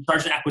 we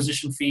charge an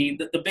acquisition fee.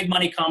 The big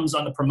money comes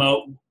on the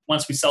promote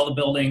once we sell the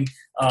building.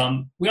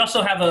 We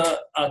also have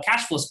a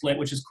cash flow split,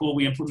 which is cool.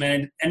 We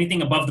implemented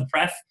anything above the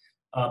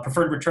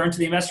preferred return to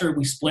the investor,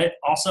 we split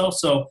also.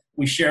 So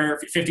we share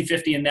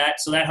 50-50 in that.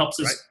 So that helps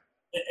us,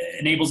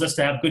 enables us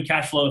to have good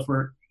cash flow if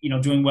we're,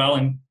 doing well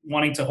and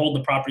wanting to hold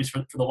the properties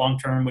for the long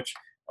term, which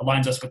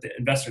aligns us with the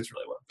investors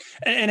really well.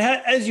 And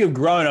as you've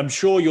grown, I'm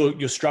sure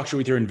your structure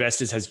with your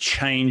investors has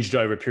changed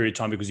over a period of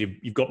time because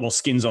you've got more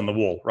skins on the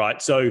wall,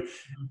 right? So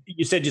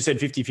you said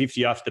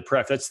 50-50 after the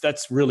pref.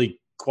 That's really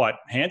quite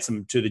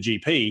handsome to the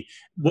GP.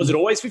 Was it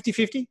always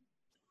 50-50?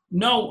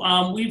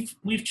 No,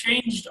 we've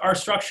changed our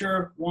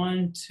structure.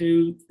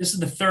 This is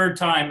the third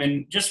time,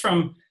 and just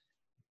from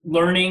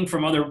learning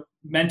from other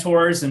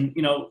mentors, and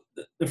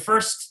the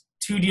first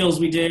 2 deals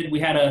we did, we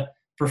had a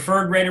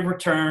preferred rate of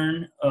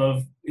return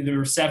of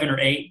either 7 or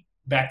 8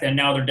 back then.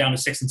 Now they're down to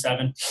 6 and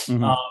 7.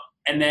 Mm-hmm.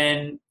 And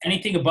then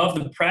anything above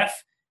the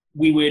pref,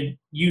 we would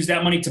use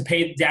that money to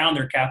pay down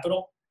their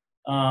capital.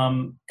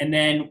 And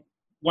then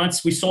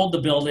once we sold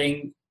the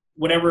building,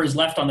 whatever is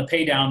left on the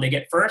pay down, they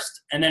get first.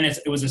 And then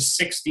it was a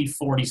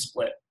 60-40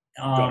 split.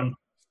 And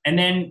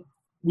then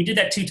we did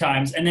that 2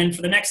 times. And then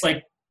for the next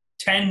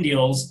 10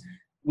 deals,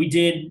 we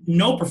did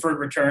no preferred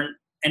return,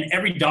 and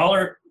every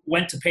dollar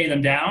went to pay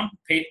them down.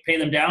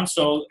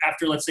 So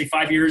after, let's say,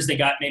 5 years, they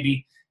got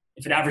maybe,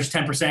 if it averaged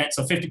 10%,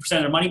 so 50% of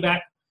their money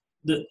back.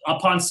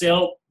 Upon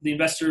sale, the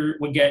investor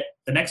would get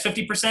the next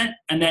 50%,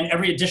 and then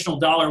every additional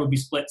dollar would be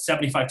split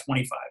 75-25.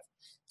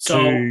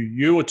 So to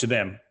you or to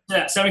them?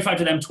 Yeah, 75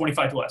 to them,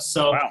 25 to us.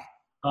 So,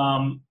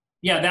 wow.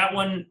 That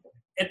one,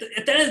 at the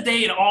end of the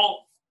day, it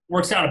all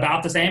works out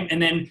about the same.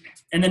 And then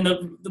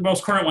the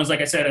most current ones,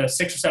 like I said, a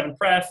 6 or 7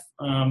 pref,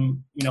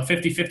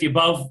 50-50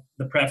 above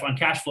the pref on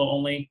cash flow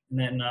only, and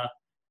then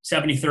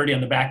 70-30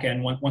 on the back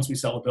end once we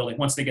sell the building,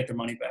 once they get their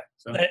money back.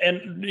 So,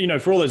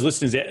 and for all those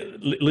listeners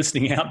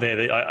listening out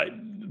there,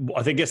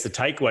 I think the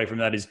takeaway from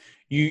that is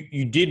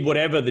you did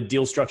whatever the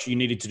deal structure you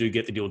needed to do to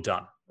get the deal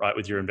done, right,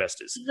 with your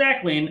investors.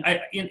 Exactly, and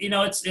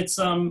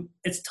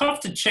it's tough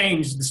to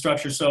change the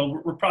structure,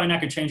 so we're probably not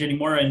going to change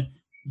anymore.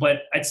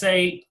 But I'd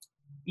say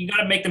you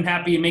got to make them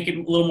happy and make it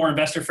a little more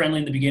investor friendly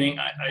in the beginning,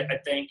 I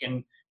think,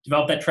 and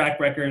develop that track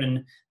record.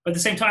 But at the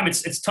same time,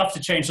 it's tough to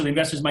change, so the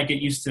investors might get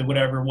used to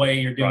whatever way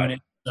you're doing it.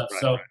 Stuff.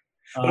 Right. So,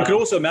 I could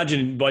also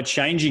imagine by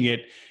changing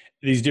it,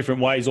 these different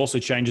ways also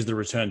changes the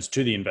returns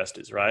to the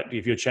investors, right?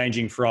 If you're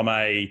changing from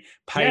a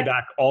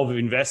payback of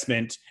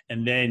investment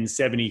and then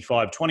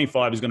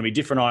 75-25 is going to be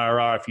different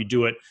IRR if you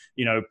do it,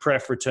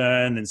 pref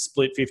return and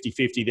split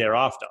 50-50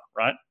 thereafter,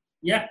 right?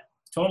 Yeah,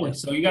 totally.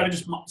 So you got to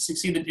just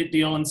see the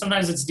deal. And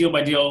sometimes it's deal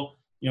by deal,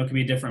 it can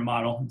be a different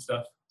model and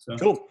stuff. So.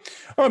 Cool.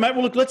 All right, mate.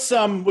 Well, look, let's.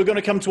 We're going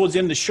to come towards the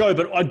end of the show,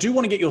 but I do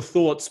want to get your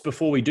thoughts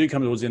before we do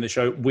come towards the end of the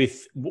show.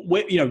 With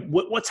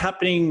what's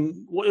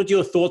happening. What are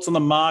your thoughts on the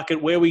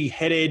market? Where we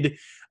headed?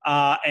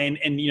 And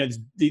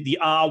the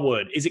R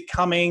word. Is it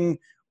coming?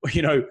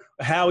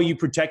 How are you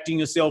protecting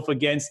yourself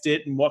against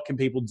it? And what can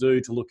people do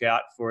to look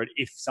out for it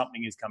if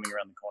something is coming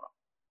around the corner?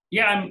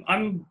 Yeah,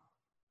 I'm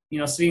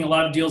seeing a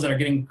lot of deals that are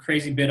getting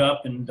crazy bid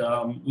up, and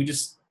we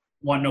just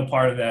want no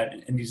part of that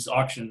in these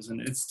auctions, and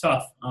it's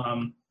tough.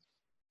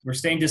 We're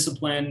staying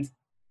disciplined,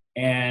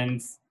 and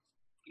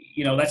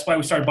that's why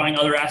we started buying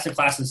other asset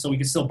classes so we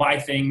can still buy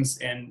things,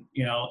 and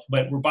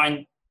but we're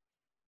buying,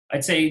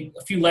 I'd say,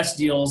 a few less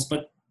deals,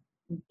 but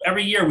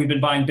every year we've been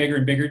buying bigger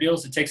and bigger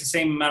deals. It takes the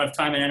same amount of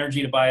time and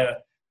energy to buy a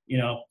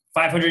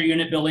 500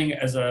 unit building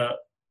as a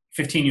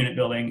 15 unit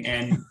building,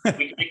 and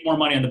we can make more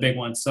money on the big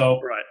ones.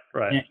 So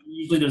right.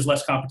 Usually there's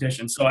less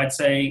competition. So I'd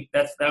say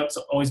that's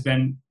always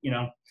been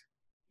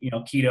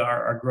key to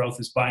our growth,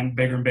 is buying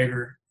bigger and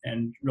bigger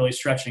and really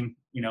stretching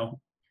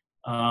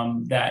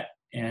that.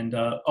 And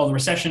the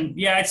recession,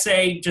 I'd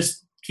say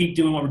just keep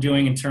doing what we're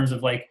doing in terms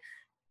of like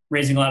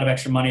raising a lot of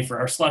extra money for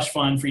our slush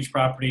fund for each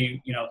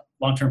property,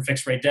 long-term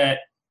fixed rate debt,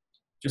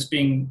 just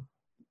being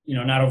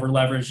not over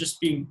leveraged, just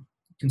being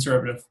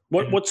conservative.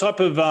 What type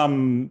of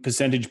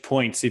percentage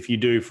points, if you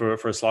do, for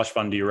a slush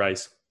fund do you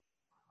raise?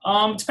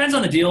 Depends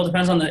on the deal,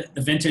 depends on the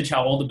vintage,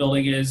 how old the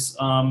building is.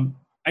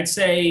 I'd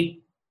say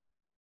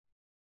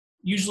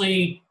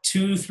usually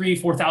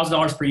 $2,000, $3,000,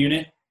 $4,000 per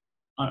unit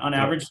on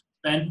average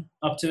spend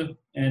up to.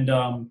 And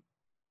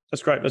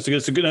that's great. That's a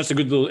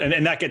good little,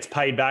 and that gets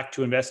paid back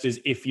to investors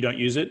if you don't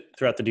use it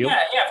throughout the deal.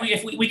 Yeah.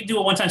 If we can do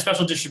a one-time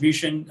special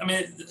distribution. I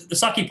mean, the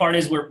sucky part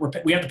is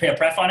we have to pay a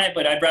pref on it,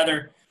 but I'd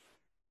rather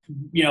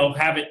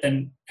have it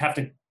than have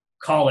to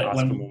call it ask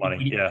when for more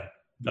money. Yeah.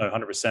 No,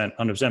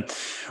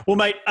 100%. Well,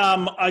 mate,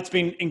 it's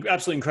been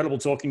absolutely incredible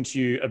talking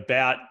to you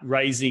about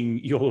raising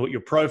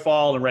your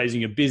profile and raising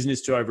your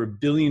business to over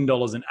 $1 billion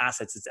in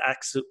assets.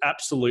 It's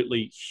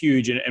absolutely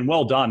huge and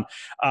well done.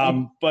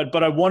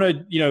 But I want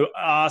to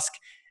ask,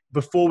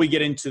 before we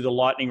get into the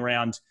lightning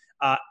round,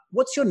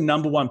 what's your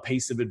number one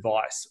piece of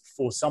advice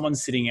for someone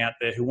sitting out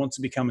there who wants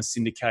to become a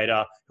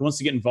syndicator, who wants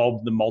to get involved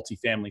in the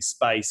multifamily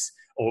space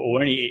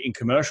or any in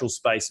commercial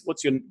space?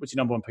 What's your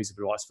number one piece of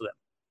advice for them?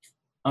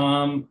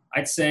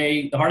 I'd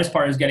say the hardest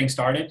part is getting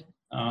started.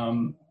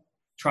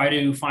 Try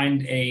to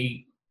find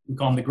we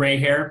call them the gray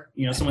hair,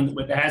 someone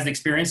that has the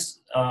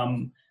experience, a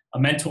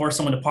mentor,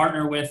 someone to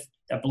partner with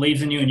that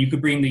believes in you, and you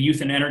could bring the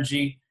youth and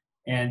energy.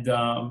 And,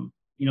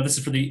 this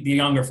is for the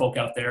younger folk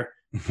out there.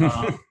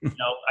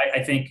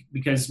 I think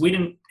because we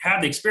didn't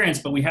have the experience,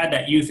 but we had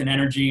that youth and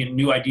energy and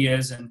new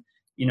ideas. And,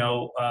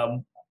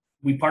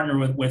 we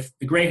partnered with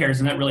the gray hairs,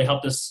 and that really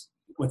helped us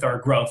with our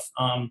growth.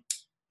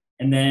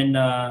 And then,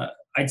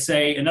 I'd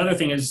say another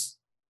thing is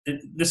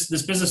this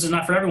business is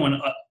not for everyone.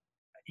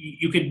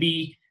 You could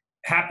be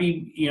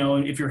happy,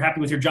 if you're happy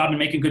with your job and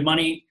making good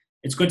money,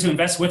 it's good to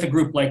invest with a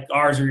group like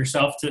ours or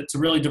yourself to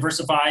really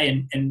diversify.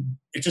 And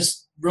it's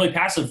just really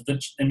passive.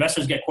 The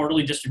investors get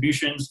quarterly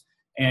distributions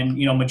and,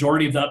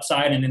 majority of the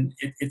upside. And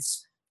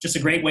it's just a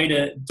great way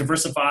to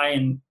diversify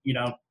and,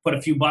 put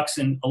a few bucks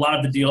in a lot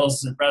of the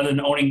deals rather than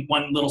owning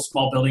one little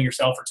small building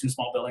yourself or two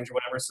small buildings or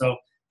whatever. So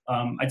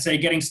I'd say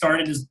getting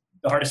started is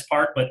the hardest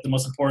part, but the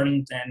most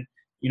important, and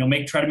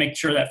try to make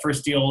sure that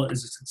first deal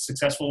is a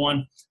successful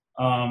one.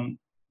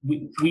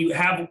 We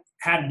have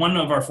had one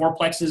of our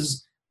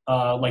fourplexes,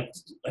 I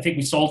think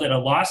we sold at a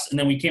loss, and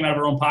then we came out of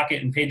our own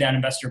pocket and paid that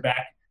investor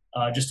back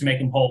just to make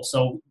them whole.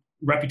 So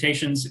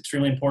reputation is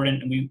extremely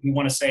important, and we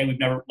want to say we've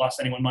never lost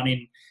anyone money,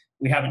 and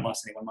we haven't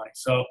lost anyone money.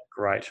 So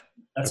great.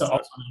 That's also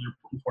another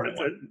important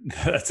one.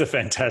 That's a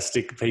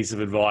fantastic piece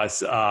of advice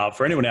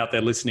for anyone out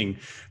there listening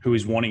who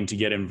is wanting to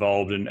get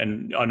involved.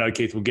 And I know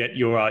Keith will get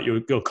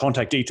your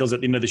contact details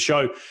at the end of the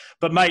show.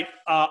 But mate,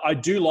 I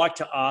do like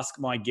to ask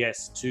my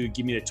guests to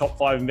give me the top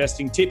 5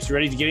 investing tips. You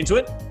ready to get into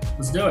it?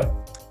 Let's do it.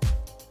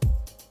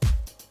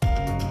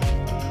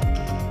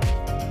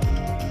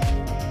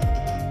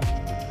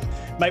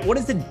 Mate, what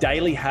is the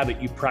daily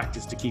habit you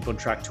practice to keep on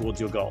track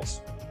towards your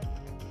goals?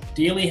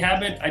 Daily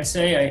habit, I'd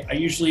say I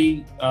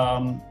usually,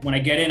 when I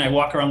get in, I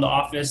walk around the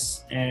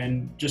office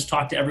and just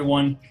talk to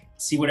everyone,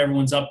 see what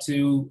everyone's up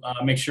to,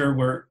 make sure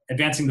we're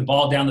advancing the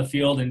ball down the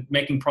field and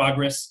making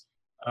progress.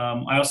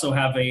 I also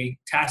have a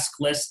task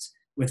list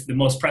with the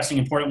most pressing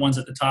important ones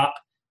at the top,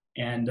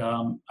 and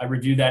I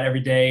review that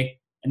every day.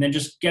 And then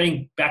just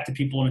getting back to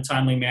people in a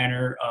timely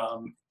manner,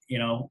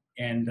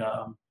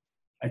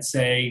 I'd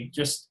say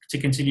just to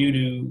continue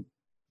to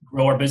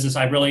grow our business.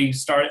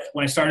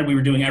 When I started, we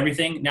were doing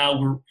everything. Now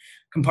we're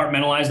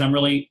compartmentalized. I'm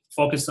really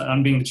focused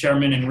on being the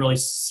chairman and really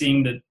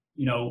seeing the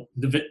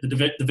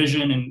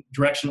vision and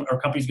direction our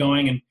company's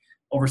going. And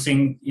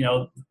overseeing,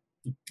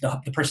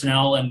 the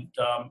personnel and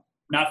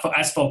not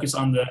as focused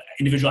on the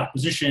individual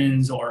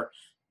acquisitions or,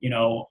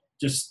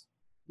 just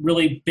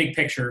really big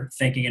picture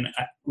thinking. And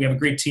we have a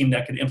great team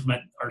that could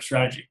implement our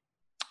strategy.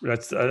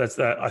 That's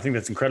I think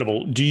that's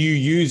incredible. Do you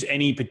use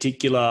any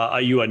particular, are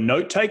you a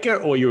note taker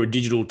or you're a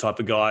digital type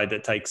of guy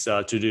that takes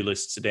to-do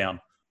lists down?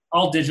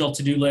 All digital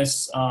to-do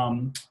lists.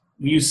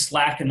 We use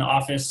Slack in the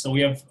office. So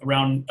we have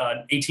around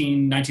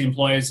 18, 19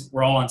 employees.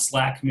 We're all on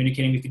Slack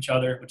communicating with each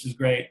other, which is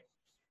great.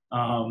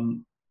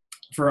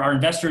 For our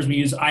investors, we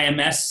use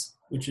IMS,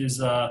 which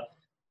has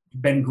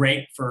been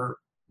great for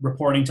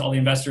reporting to all the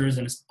investors,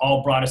 and it's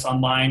all brought us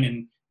online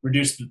and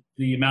reduced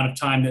the amount of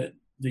time that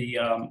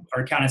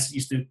our accountants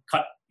used to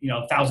cut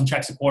 1,000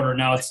 checks a quarter.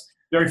 Now it's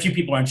very few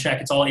people are on check.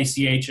 It's all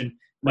ACH and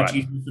much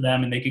easier for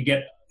them, and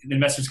the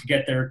investors could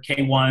get their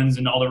K1s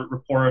and all the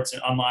reports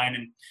online.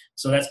 And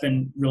so that's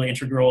been really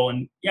integral.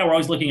 And yeah, we're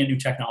always looking at new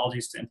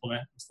technologies to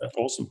implement and stuff.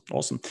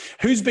 Awesome.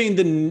 Who's been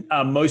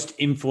the most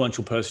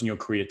influential person in your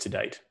career to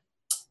date?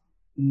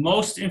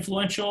 Most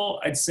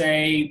influential, I'd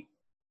say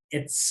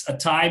it's a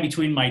tie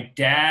between my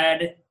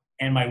dad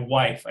and my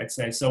wife, I'd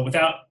say. So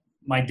without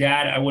my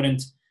dad, I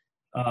wouldn't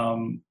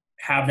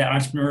have that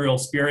entrepreneurial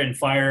spirit and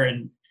fire.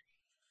 And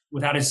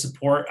without his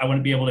support, I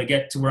wouldn't be able to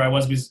get to where I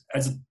was, because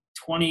as a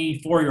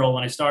 24-year-old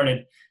when I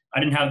started,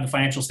 I didn't have the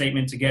financial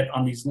statement to get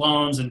on these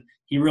loans. And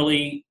he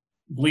really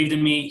believed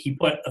in me. He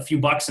put a few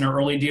bucks in our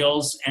early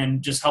deals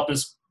and just helped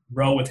us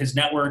grow with his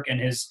network and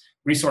his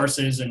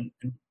resources. And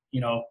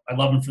I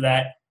love him for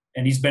that.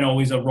 And he's been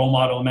always a role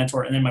model, a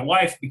mentor. And then my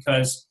wife,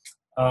 because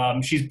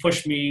she's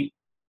pushed me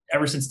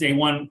ever since day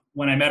one.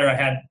 When I met her, I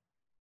had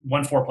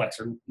one fourplex,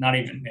 or not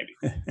even, maybe.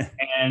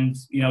 And,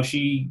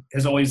 she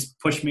has always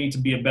pushed me to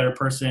be a better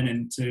person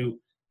and to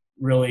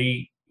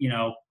really,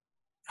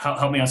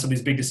 help me on some of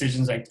these big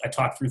decisions. I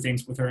talk through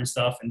things with her and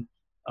stuff. And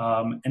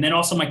then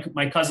also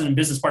my cousin and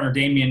business partner,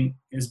 Damien,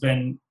 has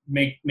been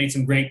made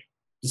some great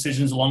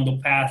decisions along the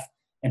path.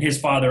 And his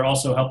father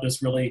also helped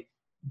us really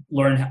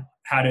learn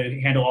how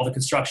to handle all the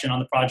construction on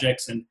the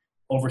projects and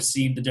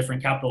oversee the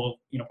different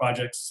capital,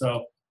 projects.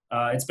 So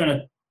it's been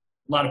a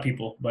lot of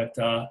people, but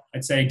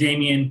I'd say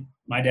Damien,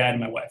 my dad, and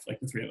my wife, like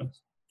the three of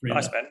us.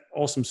 Nice, man.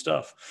 Awesome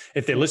stuff.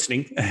 If they're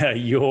listening,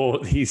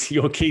 he's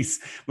your Keith's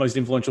most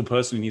influential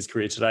person in his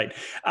career to date.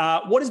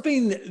 What is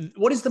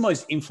the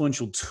most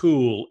influential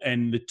tool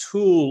and the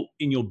tool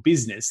in your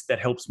business that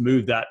helps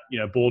move that,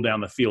 ball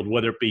down the field,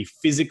 whether it be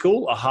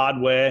physical, a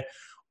hardware,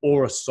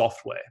 or a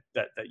software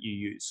that you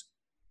use?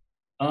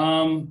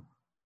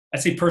 I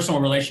say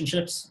personal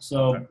relationships.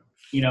 So,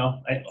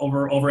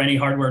 over any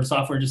hardware and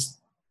software,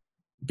 just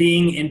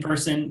being in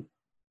person,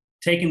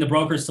 taking the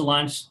brokers to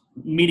lunch,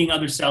 meeting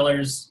other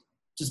sellers,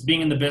 just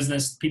being in the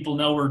business. People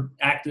know we're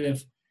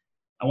active.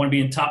 I want to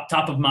be in top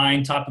of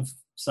mind, top of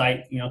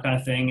sight, kind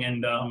of thing.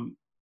 And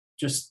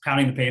just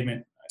pounding the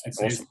pavement, I'd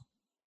say. Awesome.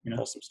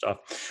 Awesome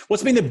stuff.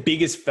 What's been the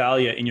biggest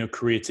failure in your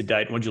career to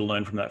date? What did you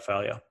learn from that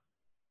failure?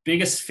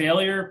 Biggest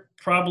failure,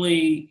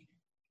 probably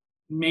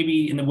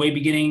maybe in the way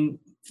beginning,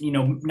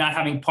 not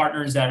having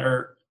partners that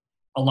are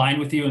aligned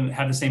with you and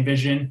have the same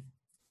vision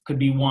could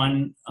be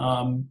one.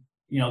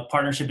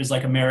 Partnership is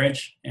like a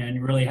marriage, and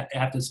you really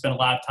have to spend a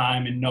lot of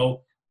time and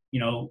know,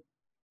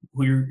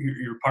 who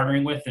you're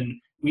partnering with. And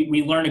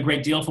we learned a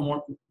great deal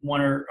from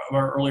one of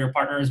our earlier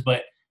partners,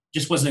 but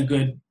just wasn't a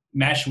good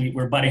mesh.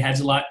 We're butting heads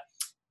a lot,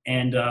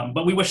 and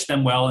but we wish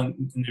them well, and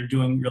they're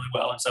doing really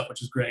well and stuff,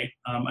 which is great.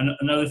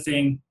 Another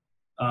thing,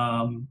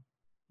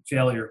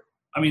 failure.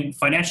 I mean,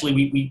 financially,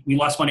 we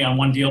lost money on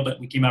one deal, but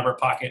we came out of our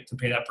pocket to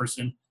pay that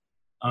person.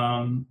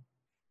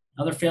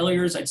 Other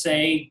failures, I'd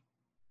say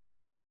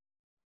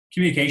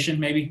communication,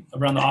 maybe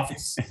around the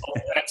office.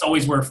 That's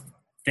always where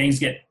things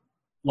get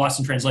lost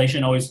in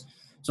translation. Always.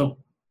 So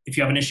if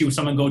you have an issue with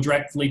someone, go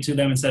directly to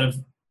them instead of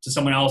to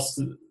someone else.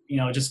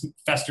 It just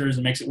festers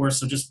and makes it worse.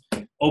 So just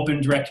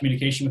open, direct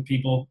communication with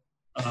people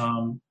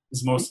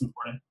is most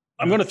important.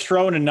 I'm going to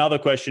throw in another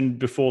question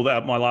before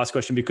that, my last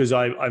question, because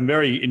I'm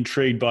very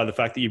intrigued by the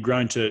fact that you've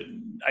grown to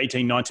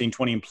 18, 19,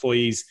 20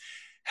 employees.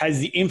 Has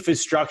the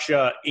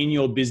infrastructure in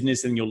your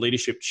business and your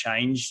leadership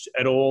changed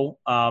at all?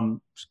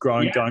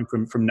 Going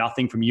from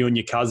nothing, from you and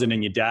your cousin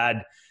and your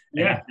dad,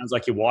 and it sounds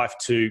like your wife,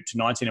 to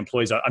 19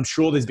 employees. I'm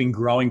sure there's been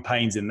growing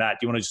pains in that.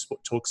 Do you want to just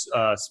talk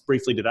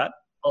briefly to that?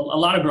 A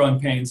lot of growing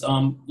pains.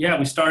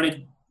 We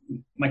started,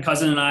 my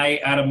cousin and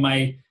I, out of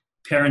my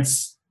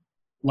parents'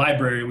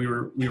 library. We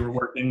were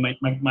working.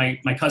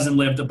 My cousin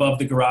lived above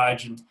the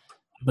garage and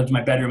lived in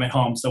my bedroom at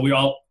home. So we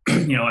all,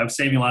 I was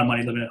saving a lot of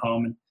money living at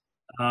home.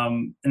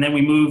 And then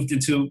we moved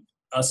into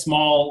a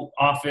small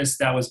office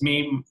that was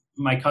me,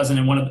 my cousin,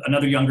 and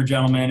another younger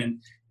gentleman.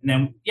 And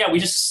then, we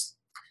just,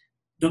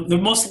 the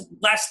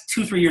last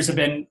 2-3 years have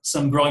been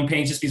some growing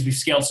pains just because we've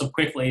scaled so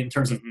quickly in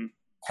terms of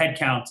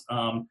headcount.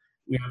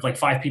 We have like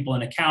 5 people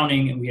in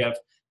accounting, and we have,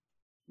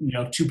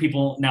 2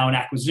 people now in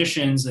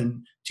acquisitions,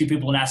 and 2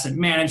 people in asset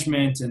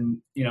management, and,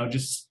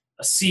 just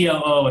a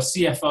COO, a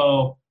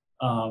CFO,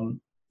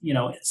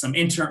 some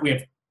intern. We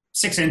have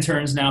 6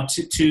 interns now,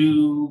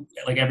 two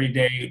like every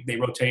day they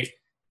rotate.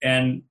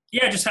 And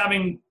yeah, just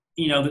having,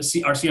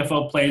 our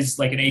CFO plays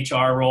like an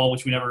HR role,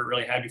 which we never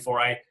really had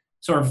before. I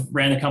sort of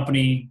ran the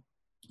company.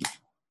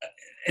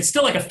 It's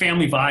still like a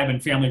family vibe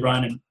and family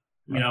run, and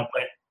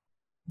but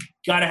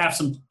got to have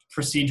some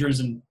procedures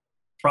and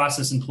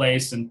process in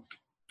place.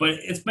 But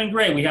it's been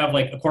great. We have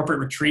like a corporate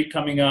retreat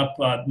coming up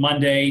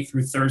Monday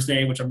through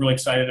Thursday, which I'm really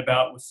excited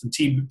about, with some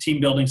team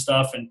building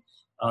stuff. And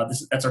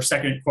that's our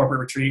second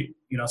corporate retreat.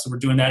 So we're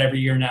doing that every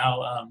year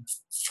now.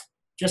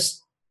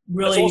 Just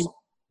really. That's awesome.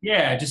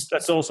 Yeah,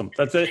 that's awesome.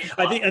 I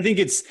think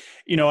it's,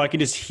 I can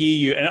just hear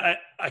you, and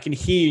I can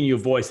hear in your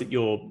voice that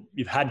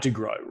you've had to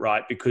grow,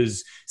 right?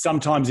 Because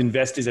sometimes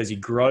investors, as you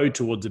grow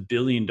towards $1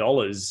 billion,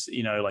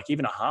 like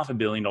even $500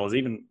 million,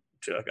 even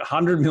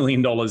 $100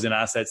 million in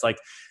assets, like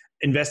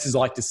investors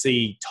like to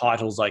see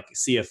titles like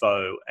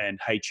CFO and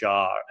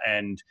HR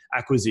and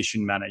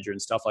acquisition manager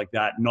and stuff like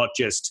that, not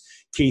just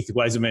Keith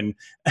Weserman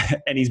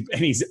and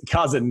his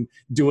cousin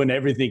doing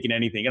everything and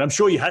anything. And I'm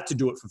sure you had to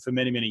do it for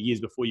many, many years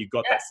before you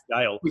got that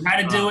scale. We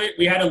had to do it.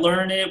 We had to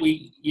learn it.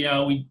 We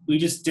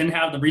just didn't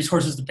have the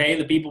resources to pay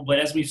the people. But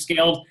as we've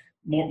scaled,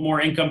 more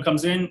income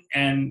comes in,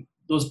 and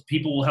those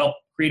people will help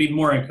creating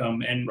more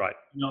income. And right.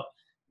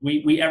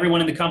 We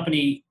everyone in the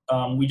company,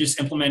 we just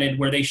implemented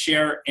where they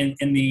share in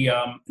the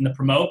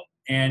promote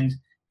and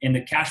in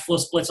the cash flow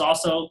splits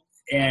also.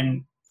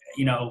 And,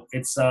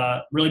 it's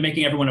really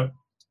making everyone a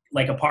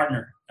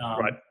partner.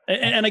 Right.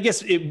 And I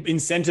guess it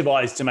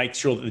incentivized to make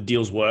sure that the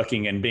deal's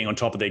working and being on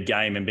top of their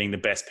game and being the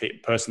best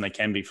person they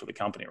can be for the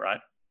company, right?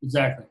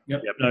 Exactly.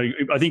 Yep. No,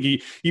 I think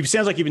you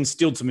sounds like you've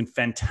instilled some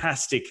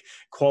fantastic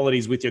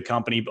qualities with your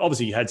company.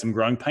 Obviously, you had some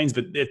growing pains,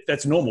 but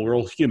that's normal. We're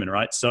all human,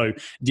 right? So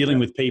dealing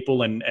with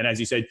people and as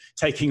you said,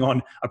 taking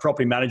on a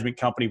property management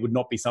company would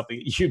not be something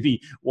that you'd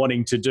be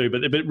wanting to do.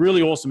 But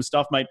really awesome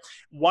stuff, mate.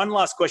 One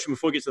last question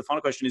before we get to the final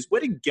question is,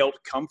 where did Gelt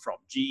come from?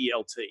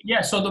 G-E-L-T.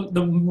 Yeah, so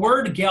the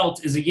word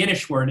Gelt is a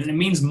Yiddish word, and it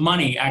means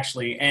money,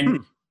 actually.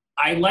 And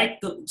I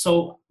like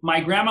so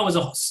my grandma was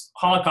a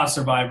Holocaust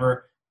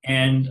survivor.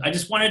 And I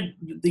just wanted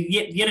the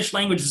Yiddish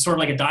language is sort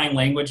of like a dying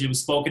language. It was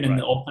spoken in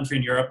the old country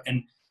in Europe.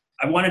 And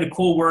I wanted a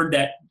cool word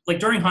that, like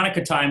during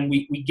Hanukkah time,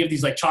 we give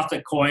these like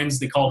chocolate coins.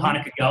 They call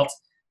Hanukkah Gelt.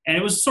 And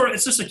it was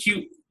it's just a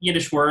cute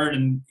Yiddish word.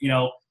 And,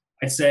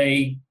 I'd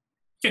say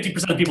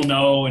 50% of people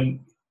know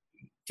and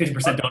 50%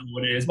 don't know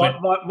what it is.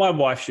 But my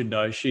wife should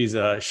know. She's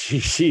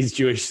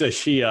Jewish, so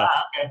she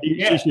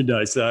should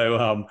know.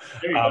 So,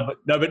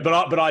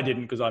 but I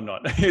didn't, because I'm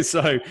not.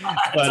 So,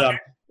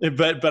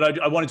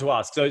 But I wanted to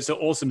ask. So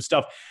awesome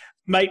stuff.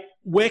 Mate,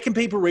 where can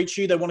people reach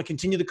you? They want to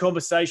continue the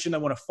conversation. They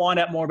want to find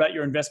out more about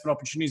your investment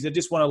opportunities. They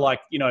just want to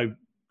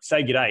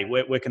say g'day.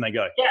 Where can they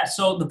go? Yeah,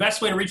 so the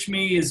best way to reach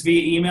me is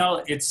via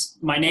email. It's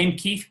my name,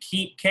 Keith,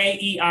 Keith,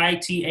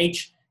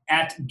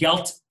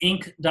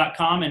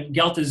 @geltinc.com. And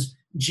Gelt is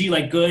G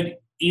like good,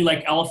 E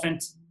like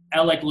elephant,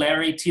 L like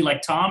Larry, T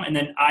like Tom, and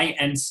then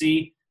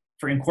INC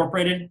for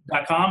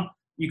incorporated.com.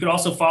 You could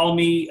also follow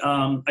me.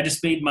 I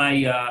just made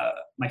my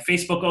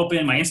Facebook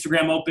open, my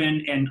Instagram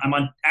open, and I'm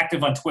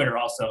active on Twitter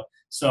also.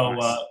 So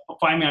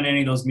find me on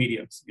any of those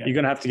mediums. Yeah. You're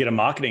going to have to get a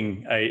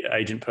marketing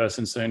agent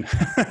person soon.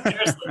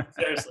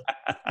 Seriously.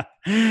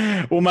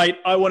 Well, mate,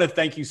 I want to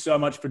thank you so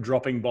much for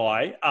dropping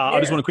by. I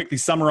just want to quickly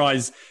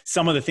summarize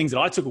some of the things that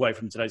I took away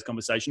from today's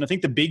conversation. I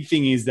think the big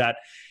thing is that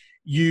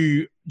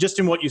you, just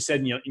in what you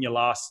said in your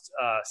last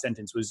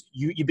sentence, was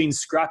you've been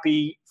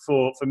scrappy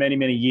for many,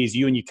 many years.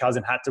 You and your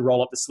cousin had to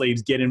roll up the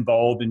sleeves, get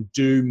involved, and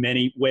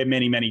wear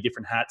many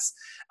different hats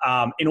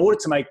in order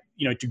to make,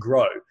 to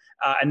grow.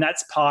 And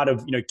that's part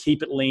of,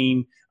 keep it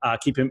lean,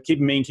 keep it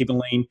mean, keep it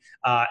lean,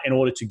 in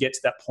order to get to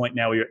that point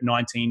now where you're at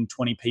 19,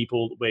 20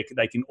 people where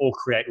they can all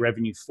create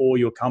revenue for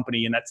your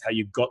company. And that's how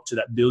you got to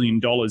that $1 billion.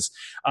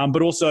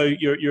 But also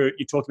you're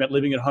talking about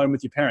living at home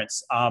with your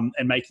parents and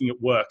making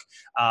it work.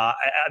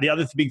 The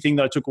other big thing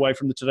that I took away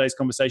from today's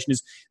conversation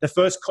is the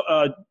first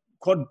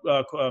quad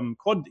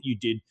that you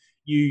did.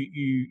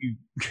 You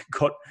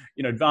got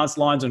advanced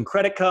lines on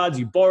credit cards,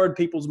 you borrowed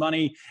people's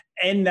money,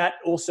 and that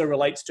also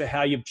relates to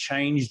how you've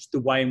changed the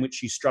way in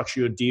which you structure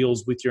your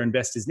deals with your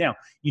investors. Now,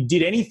 you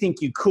did anything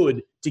you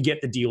could to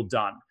get the deal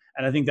done,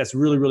 and I think that's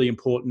really, really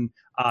important.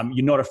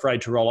 You're not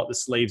afraid to roll up the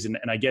sleeves, and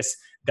I guess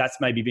that's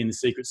maybe been the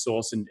secret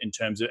sauce in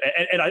terms of,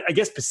 and I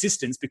guess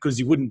persistence, because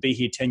you wouldn't be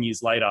here 10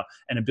 years later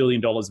and $1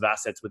 billion of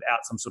assets without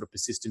some sort of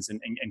persistence and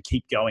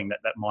keep going, that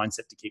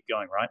mindset to keep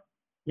going, right?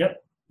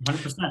 Yep.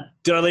 100%.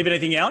 Did I leave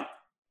anything out?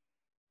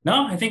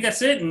 No, I think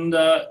that's it. And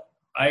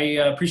I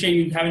appreciate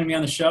you having me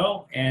on the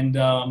show. And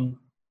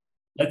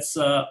let's,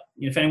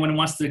 if anyone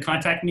wants to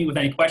contact me with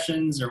any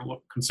questions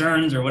or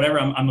concerns or whatever,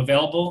 I'm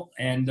available.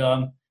 And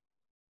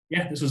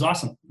this was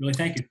awesome. Really,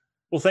 thank you.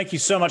 Well, thank you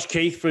so much,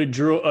 Keith, for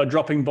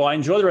dropping by.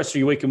 Enjoy the rest of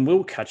your week, and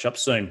we'll catch up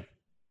soon.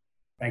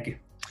 Thank you.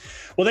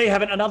 Well, there you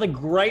have it. Another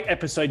great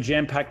episode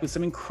jam-packed with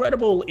some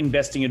incredible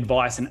investing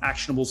advice and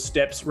actionable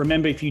steps.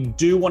 Remember, if you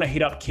do want to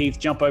hit up Keith,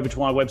 jump over to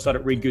my website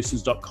at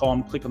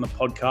reedgoosens.com, click on the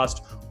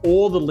podcast.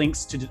 All the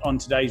links on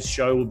today's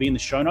show will be in the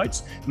show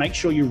notes. Make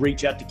sure you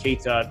reach out to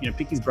Keith,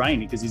 pick his brain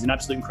because he's an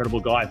absolutely incredible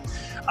guy.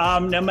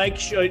 Now,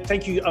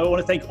 thank you. I want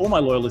to thank all my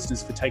loyal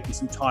listeners for taking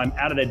some time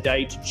out of their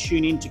day to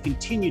tune in, to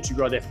continue to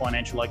grow their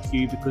financial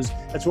IQ, because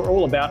that's what we're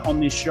all about on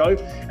this show.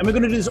 And we're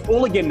going to do this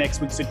all again next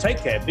week. So take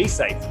care, be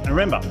safe, and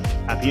remember,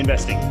 happy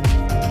investing.